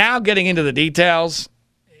 Now, getting into the details,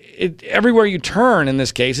 everywhere you turn in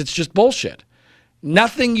this case, it's just bullshit.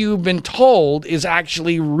 Nothing you've been told is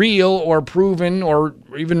actually real or proven or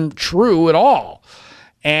even true at all.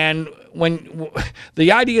 And when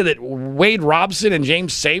the idea that Wade Robson and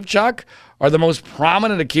James Safechuck are the most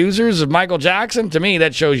prominent accusers of Michael Jackson, to me,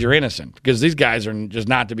 that shows you're innocent, because these guys are just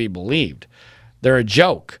not to be believed. They're a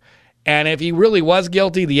joke. And if he really was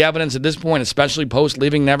guilty, the evidence at this point, especially post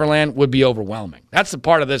Leaving Neverland, would be overwhelming. That's the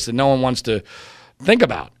part of this that no one wants to think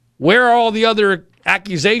about. Where are all the other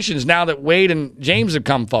accusations now that Wade and James have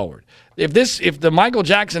come forward? If the Michael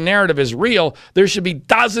Jackson narrative is real, there should be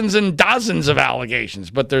dozens and dozens of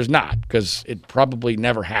allegations, but there's not, because it probably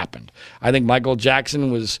never happened. I think Michael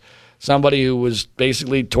Jackson was somebody who was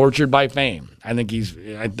basically tortured by fame. I think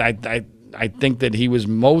I think that he was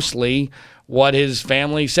mostly what his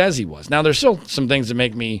family says he was. Now, there's still some things that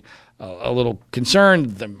make me a little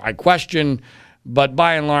concerned, that I question, but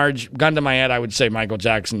by and large, gun to my head, I would say Michael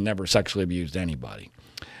Jackson never sexually abused anybody.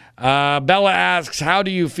 Bella asks, how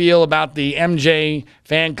do you feel about the MJ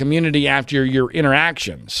fan community after your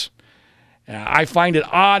interactions? I find it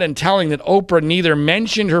odd and telling that Oprah neither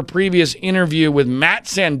mentioned her previous interview with Matt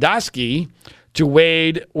Sandusky to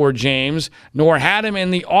Wade or James, nor had him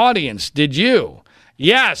in the audience. Did you?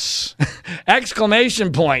 Yes!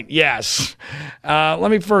 Exclamation point, yes.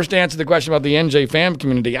 Let me first answer the question about the MJ fan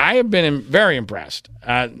community. I have been very impressed.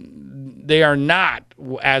 They are not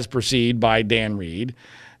as perceived by Dan Reed.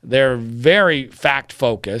 They're very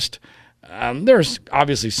fact-focused. There's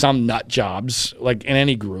obviously some nut jobs, like in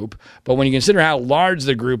any group, but when you consider how large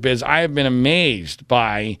the group is, I have been amazed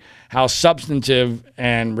by how substantive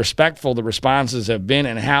and respectful the responses have been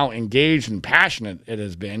and how engaged and passionate it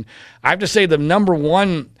has been. I have to say the number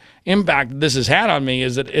one impact this has had on me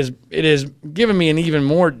is that it has given me an even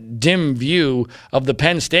more dim view of the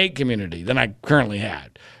Penn State community than I currently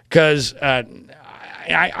had, because I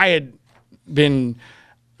had been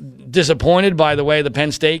disappointed by the way the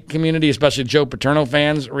Penn State community, especially Joe Paterno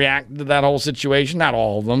fans, reacted to that whole situation. Not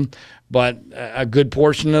all of them, but a good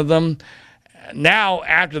portion of them. Now,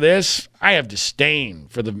 after this, I have disdain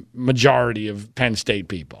for the majority of Penn State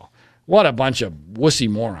people. What a bunch of wussy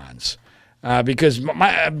morons. Because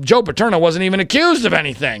Joe Paterno wasn't even accused of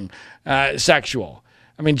anything sexual.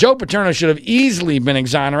 I mean, Joe Paterno should have easily been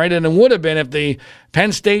exonerated, and would have been if the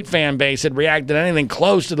Penn State fan base had reacted anything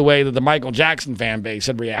close to the way that the Michael Jackson fan base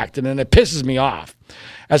had reacted, and it pisses me off.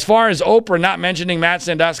 As far as Oprah not mentioning Matt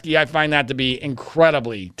Sandusky, I find that to be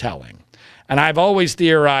incredibly telling. And I've always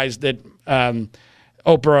theorized that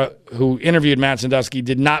Oprah, who interviewed Matt Sandusky,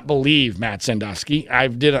 did not believe Matt Sandusky. I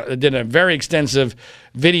did a very extensive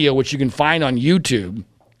video, which you can find on YouTube,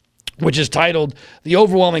 which is titled The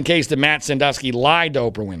Overwhelming Case That Matt Sandusky Lied to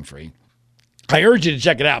Oprah Winfrey. I urge you to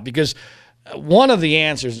check it out, because one of the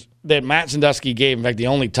answers that Matt Sandusky gave, in fact, the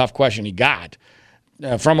only tough question he got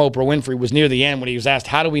from Oprah Winfrey, was near the end when he was asked,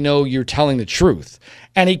 how do we know you're telling the truth?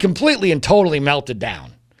 And he completely and totally melted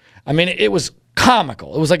down. I mean, it was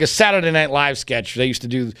comical. It was like a Saturday Night Live sketch they used to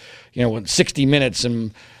do, 60 Minutes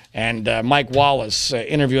and Mike Wallace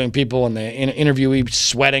interviewing people, and the interviewee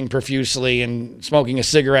sweating profusely and smoking a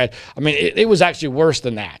cigarette. I mean, it was actually worse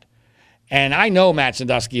than that. And I know Matt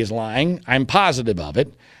Sandusky is lying. I'm positive of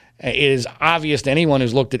it. It is obvious to anyone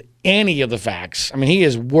who's looked at any of the facts. I mean, he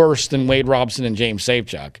is worse than Wade Robson and James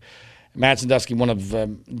Safechuck. Matt Sandusky, one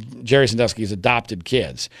of Jerry Sandusky's adopted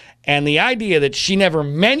kids. And the idea that she never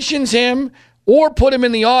mentions him or put him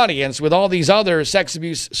in the audience with all these other sex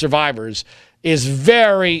abuse survivors is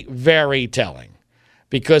very, very telling,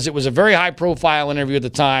 because it was a very high-profile interview at the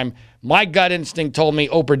time. My gut instinct told me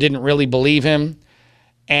Oprah didn't really believe him,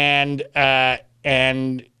 and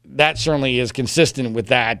that certainly is consistent with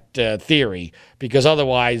that theory, because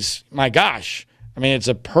otherwise, my gosh, I mean, it's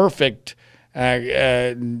a perfect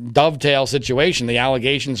dovetail situation. The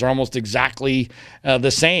allegations are almost exactly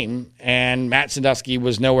the same, and Matt Sandusky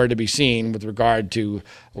was nowhere to be seen with regard to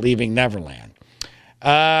Leaving Neverland.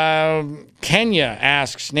 Kenya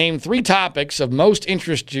asks, name 3 topics of most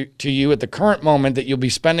interest to you at the current moment that you'll be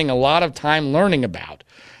spending a lot of time learning about,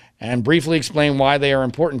 and briefly explain why they are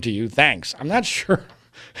important to you. Thanks. I'm not sure.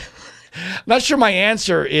 I'm not sure my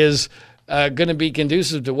answer is going to be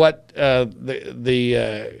conducive to what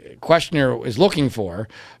the questioner is looking for,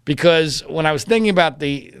 because when I was thinking about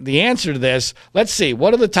the answer to this, let's see,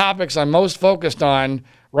 what are the topics I'm most focused on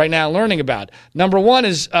right now learning about? Number 1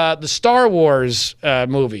 is the Star Wars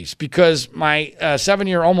movies, because my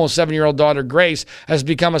almost 7-year-old daughter Grace has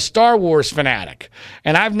become a Star Wars fanatic,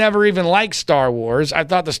 and I've never even liked Star Wars. I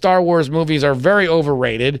thought the Star Wars movies are very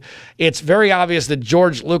overrated. It's very obvious that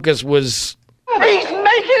George Lucas was... He's making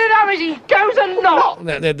it up as he goes along.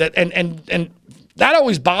 And that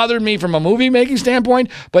always bothered me from a movie-making standpoint,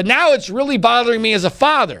 but now it's really bothering me as a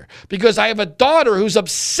father, because I have a daughter who's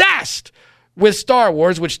obsessed with Star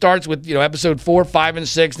Wars, which starts with, episode 4, 5, and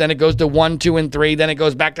 6, then it goes to 1, 2, and 3, then it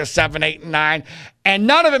goes back to 7, 8, and 9, and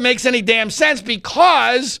none of it makes any damn sense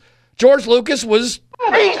because George Lucas was...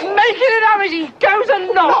 He's making it up as he goes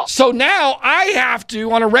and not. So now I have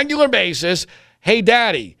to, on a regular basis, hey,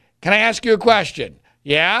 Daddy, can I ask you a question?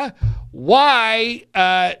 Yeah? Why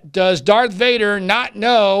does Darth Vader not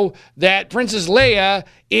know that Princess Leia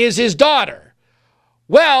is his daughter?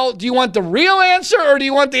 Well, do you want the real answer or do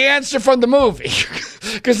you want the answer from the movie?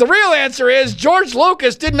 Because the real answer is George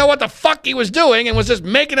Lucas didn't know what the fuck he was doing and was just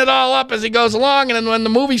making it all up as he goes along. And then when the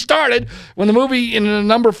movie started, when the movie in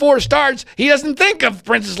number 4 starts, he doesn't think of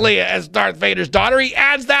Princess Leia as Darth Vader's daughter. He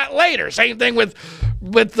adds that later. Same thing with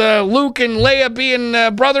Luke and Leia being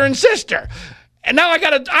brother and sister. And now I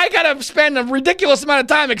gotta spend a ridiculous amount of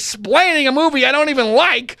time explaining a movie I don't even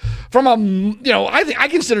like from I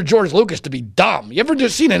consider George Lucas to be dumb. You ever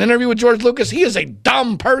just seen an interview with George Lucas? He is a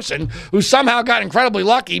dumb person who somehow got incredibly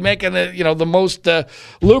lucky making the most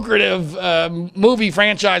lucrative movie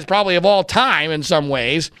franchise probably of all time in some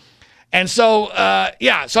ways. And so,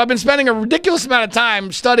 so I've been spending a ridiculous amount of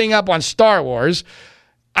time studying up on Star Wars.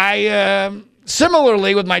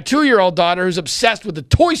 Similarly, with my 2-year-old daughter who's obsessed with the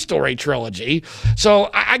Toy Story trilogy. So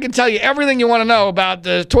I can tell you everything you want to know about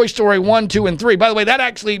the Toy Story 1, 2, and 3. By the way, that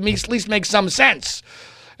actually at least makes some sense.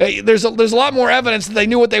 There's a lot more evidence that they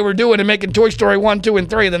knew what they were doing in making Toy Story 1, 2, and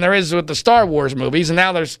 3 than there is with the Star Wars movies. And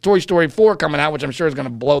now there's Toy Story 4 coming out, which I'm sure is going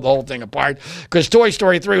to blow the whole thing apart. Because Toy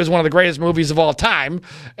Story 3 was one of the greatest movies of all time.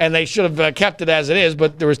 And they should have kept it as it is,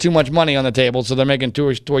 but there was too much money on the table, so they're making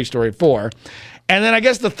Toy Story 4. And then I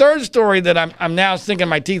guess the third story that I'm now sinking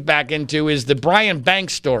my teeth back into is the Brian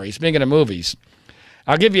Banks story, speaking of movies.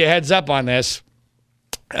 I'll give you a heads up on this.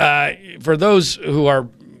 For those who have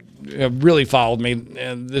really followed me,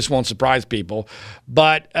 this won't surprise people.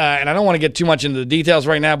 But, and I don't want to get too much into the details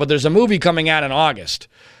right now, but there's a movie coming out in August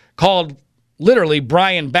called literally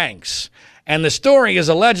Brian Banks. And the story is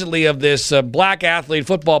allegedly of this black athlete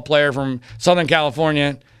football player from Southern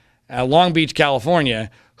California, Long Beach,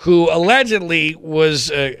 California, who allegedly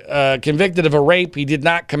was convicted of a rape he did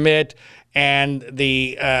not commit, and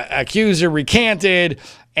the accuser recanted,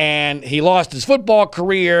 and he lost his football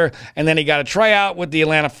career, and then he got a tryout with the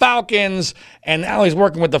Atlanta Falcons, and now he's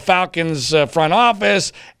working with the Falcons front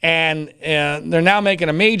office, and they're now making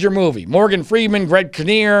a major movie. Morgan Freeman, Greg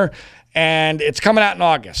Kinnear, and it's coming out in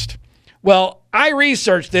August. Well, I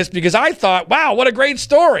researched this because I thought, wow, what a great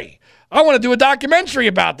story. I want to do a documentary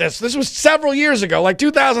about this. This was several years ago, like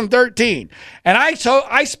 2013. And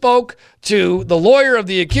I spoke to the lawyer of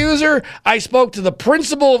the accuser. I spoke to the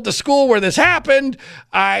principal of the school where this happened.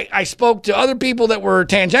 I spoke to other people that were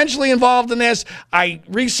tangentially involved in this. I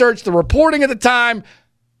researched the reporting at the time.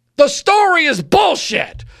 The story is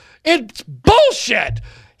bullshit. It's bullshit.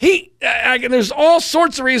 There's all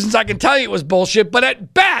sorts of reasons I can tell you it was bullshit, but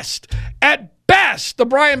at best, the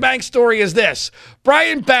Brian Banks story is this.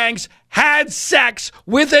 Brian Banks had sex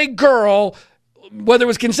with a girl, whether it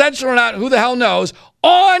was consensual or not, who the hell knows,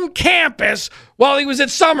 on campus while he was at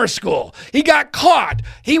summer school. He got caught.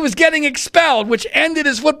 He was getting expelled, which ended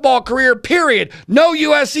his football career, period. No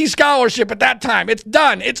USC scholarship at that time. It's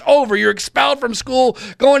done. It's over. You're expelled from school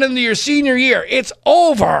going into your senior year. It's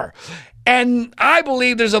over. And I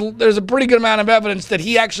believe there's a pretty good amount of evidence that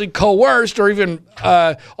he actually coerced or even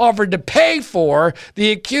offered to pay for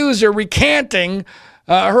the accuser recanting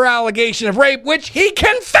her allegation of rape, which he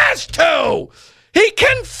confessed to. He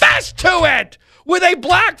confessed to it with a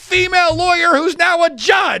black female lawyer who's now a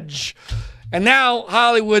judge. And now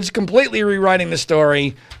Hollywood's completely rewriting the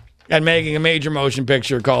story and making a major motion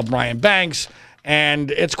picture called Brian Banks.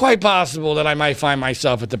 And it's quite possible that I might find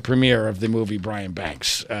myself at the premiere of the movie Brian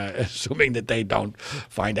Banks, assuming that they don't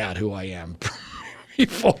find out who I am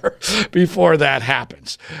before that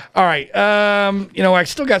happens. All right. I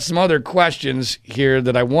still got some other questions here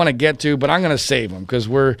that I want to get to, but I'm going to save them because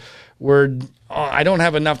I don't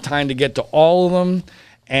have enough time to get to all of them.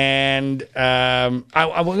 And I'm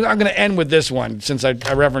going to end with this one since I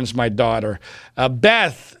referenced my daughter.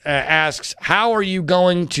 Beth asks, how are you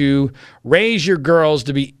going to raise your girls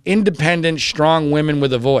to be independent, strong women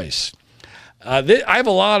with a voice? I have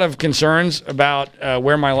a lot of concerns about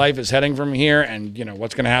where my life is heading from here and,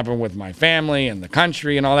 what's going to happen with my family and the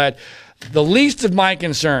country and all that. The least of my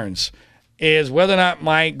concerns is whether or not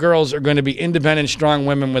my girls are going to be independent, strong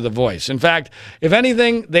women with a voice. In fact, if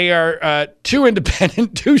anything, they are too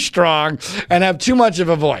independent, too strong, and have too much of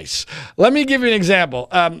a voice. Let me give you an example.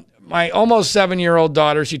 my almost 7-year-old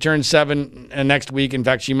daughter, she turns 7 next week. In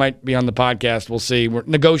fact, she might be on the podcast. We'll see.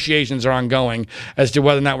 Negotiations are ongoing as to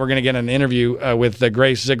whether or not we're going to get an interview with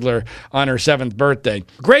Grace Ziegler on her 7th birthday.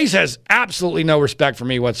 Grace has absolutely no respect for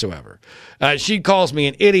me whatsoever. She calls me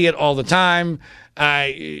an idiot all the time.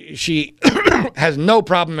 She has no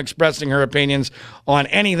problem expressing her opinions on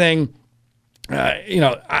anything.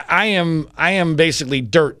 I am basically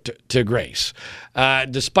dirt to Grace,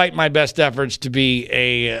 despite my best efforts to be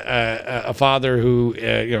a father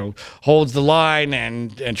who holds the line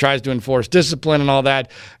and tries to enforce discipline and all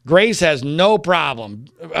that. Grace has no problem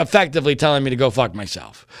effectively telling me to go fuck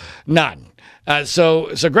myself. None. So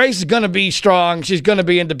Grace is going to be strong. She's going to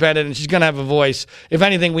be independent, and she's going to have a voice. If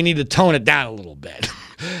anything, we need to tone it down a little bit.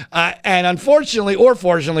 And unfortunately, or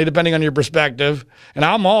fortunately, depending on your perspective, and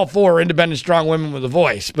I'm all for independent, strong women with a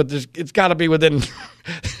voice, but it's got to be within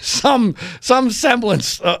some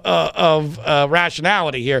semblance of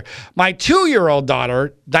rationality here. My 2-year-old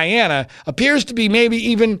daughter, Diana, appears to be maybe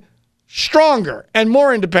even stronger and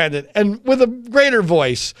more independent and with a greater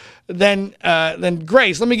voice than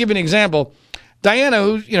Grace. Let me give you an example. Diana,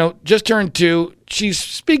 who just turned 2, she's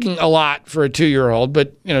speaking a lot for a 2-year-old,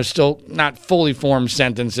 but still not fully formed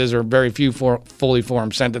sentences, or very few fully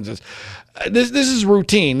formed sentences. This is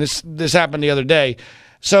routine. This happened the other day.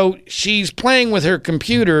 So she's playing with her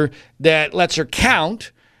computer that lets her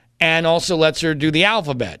count and also lets her do the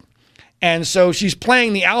alphabet. And so she's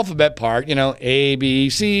playing the alphabet part, A, B,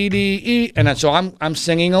 C, D, E, and so I'm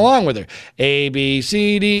singing along with her, A, B,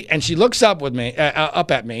 C, D, and she looks up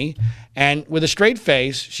at me, and with a straight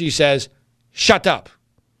face, she says, "Shut up.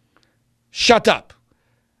 Shut up."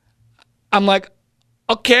 I'm like,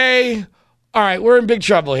 okay, all right, we're in big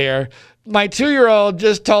trouble here. My 2-year-old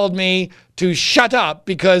just told me to shut up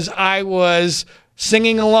because I was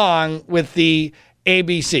singing along with the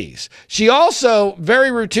ABCs. She also very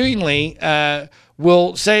routinely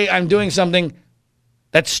will say I'm doing something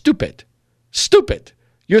that's stupid. Stupid.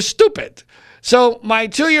 You're stupid. So my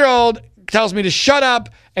 2-year-old tells me to shut up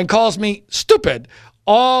and calls me stupid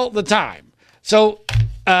all the time. So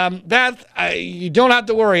you don't have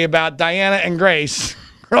to worry about Diana and Grace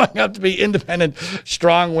growing up to be independent,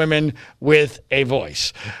 strong women with a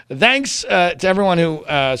voice. Thanks to everyone who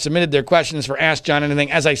submitted their questions for Ask John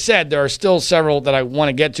Anything. As I said, there are still several that I want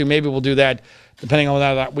to get to. Maybe we'll do that depending on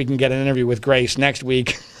whether we can get an interview with Grace next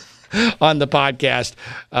week on the podcast.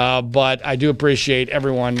 But I do appreciate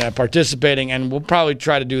everyone participating, and we'll probably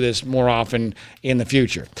try to do this more often in the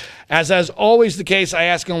future. As always the case, I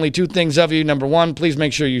ask only 2 things of you. Number 1, please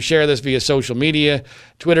make sure you share this via social media,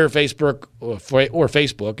 Twitter, Facebook, or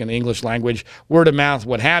Facebook in the English language, word of mouth,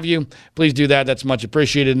 what have you. Please do that. That's much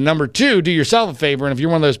appreciated. And number 2, do yourself a favor, and if you're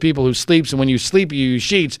one of those people who sleeps, and when you sleep, you use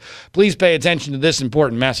sheets, please pay attention to this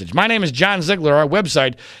important message. My name is John Ziegler. Our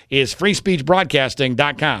website is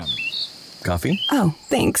freespeechbroadcasting.com. Coffee? Oh,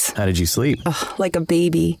 thanks. How did you sleep? Ugh, like a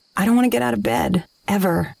baby. I don't want to get out of bed.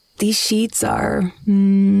 Ever. These sheets are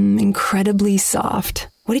incredibly soft.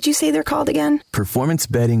 What did you say they're called again? Performance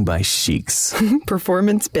bedding by Sheets.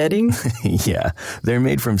 Performance bedding? Yeah, they're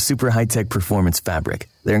made from super high-tech performance fabric.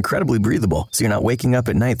 They're incredibly breathable, so you're not waking up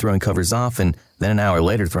at night throwing covers off and then an hour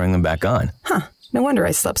later throwing them back on. Huh, no wonder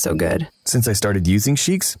I slept so good. Since I started using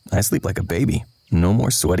Sheets, I sleep like a baby. No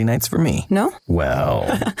more sweaty nights for me. No?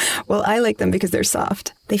 Well... Well, I like them because they're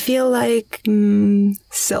soft. They feel like,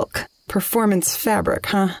 silk. Performance fabric,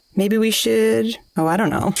 huh? Maybe we should... Oh, I don't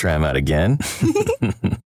know. Try them out again?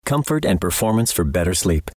 Comfort and performance for better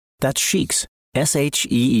sleep. That's Sheets.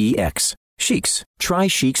 S-H-E-E-X. Sheets. Try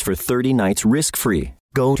Sheets for 30 nights risk-free.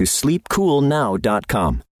 Go to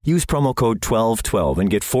sleepcoolnow.com. Use promo code 1212 and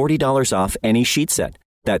get $40 off any sheet set.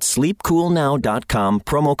 That's sleepcoolnow.com,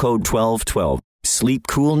 promo code 1212.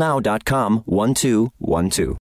 sleepcoolnow.com, 1212.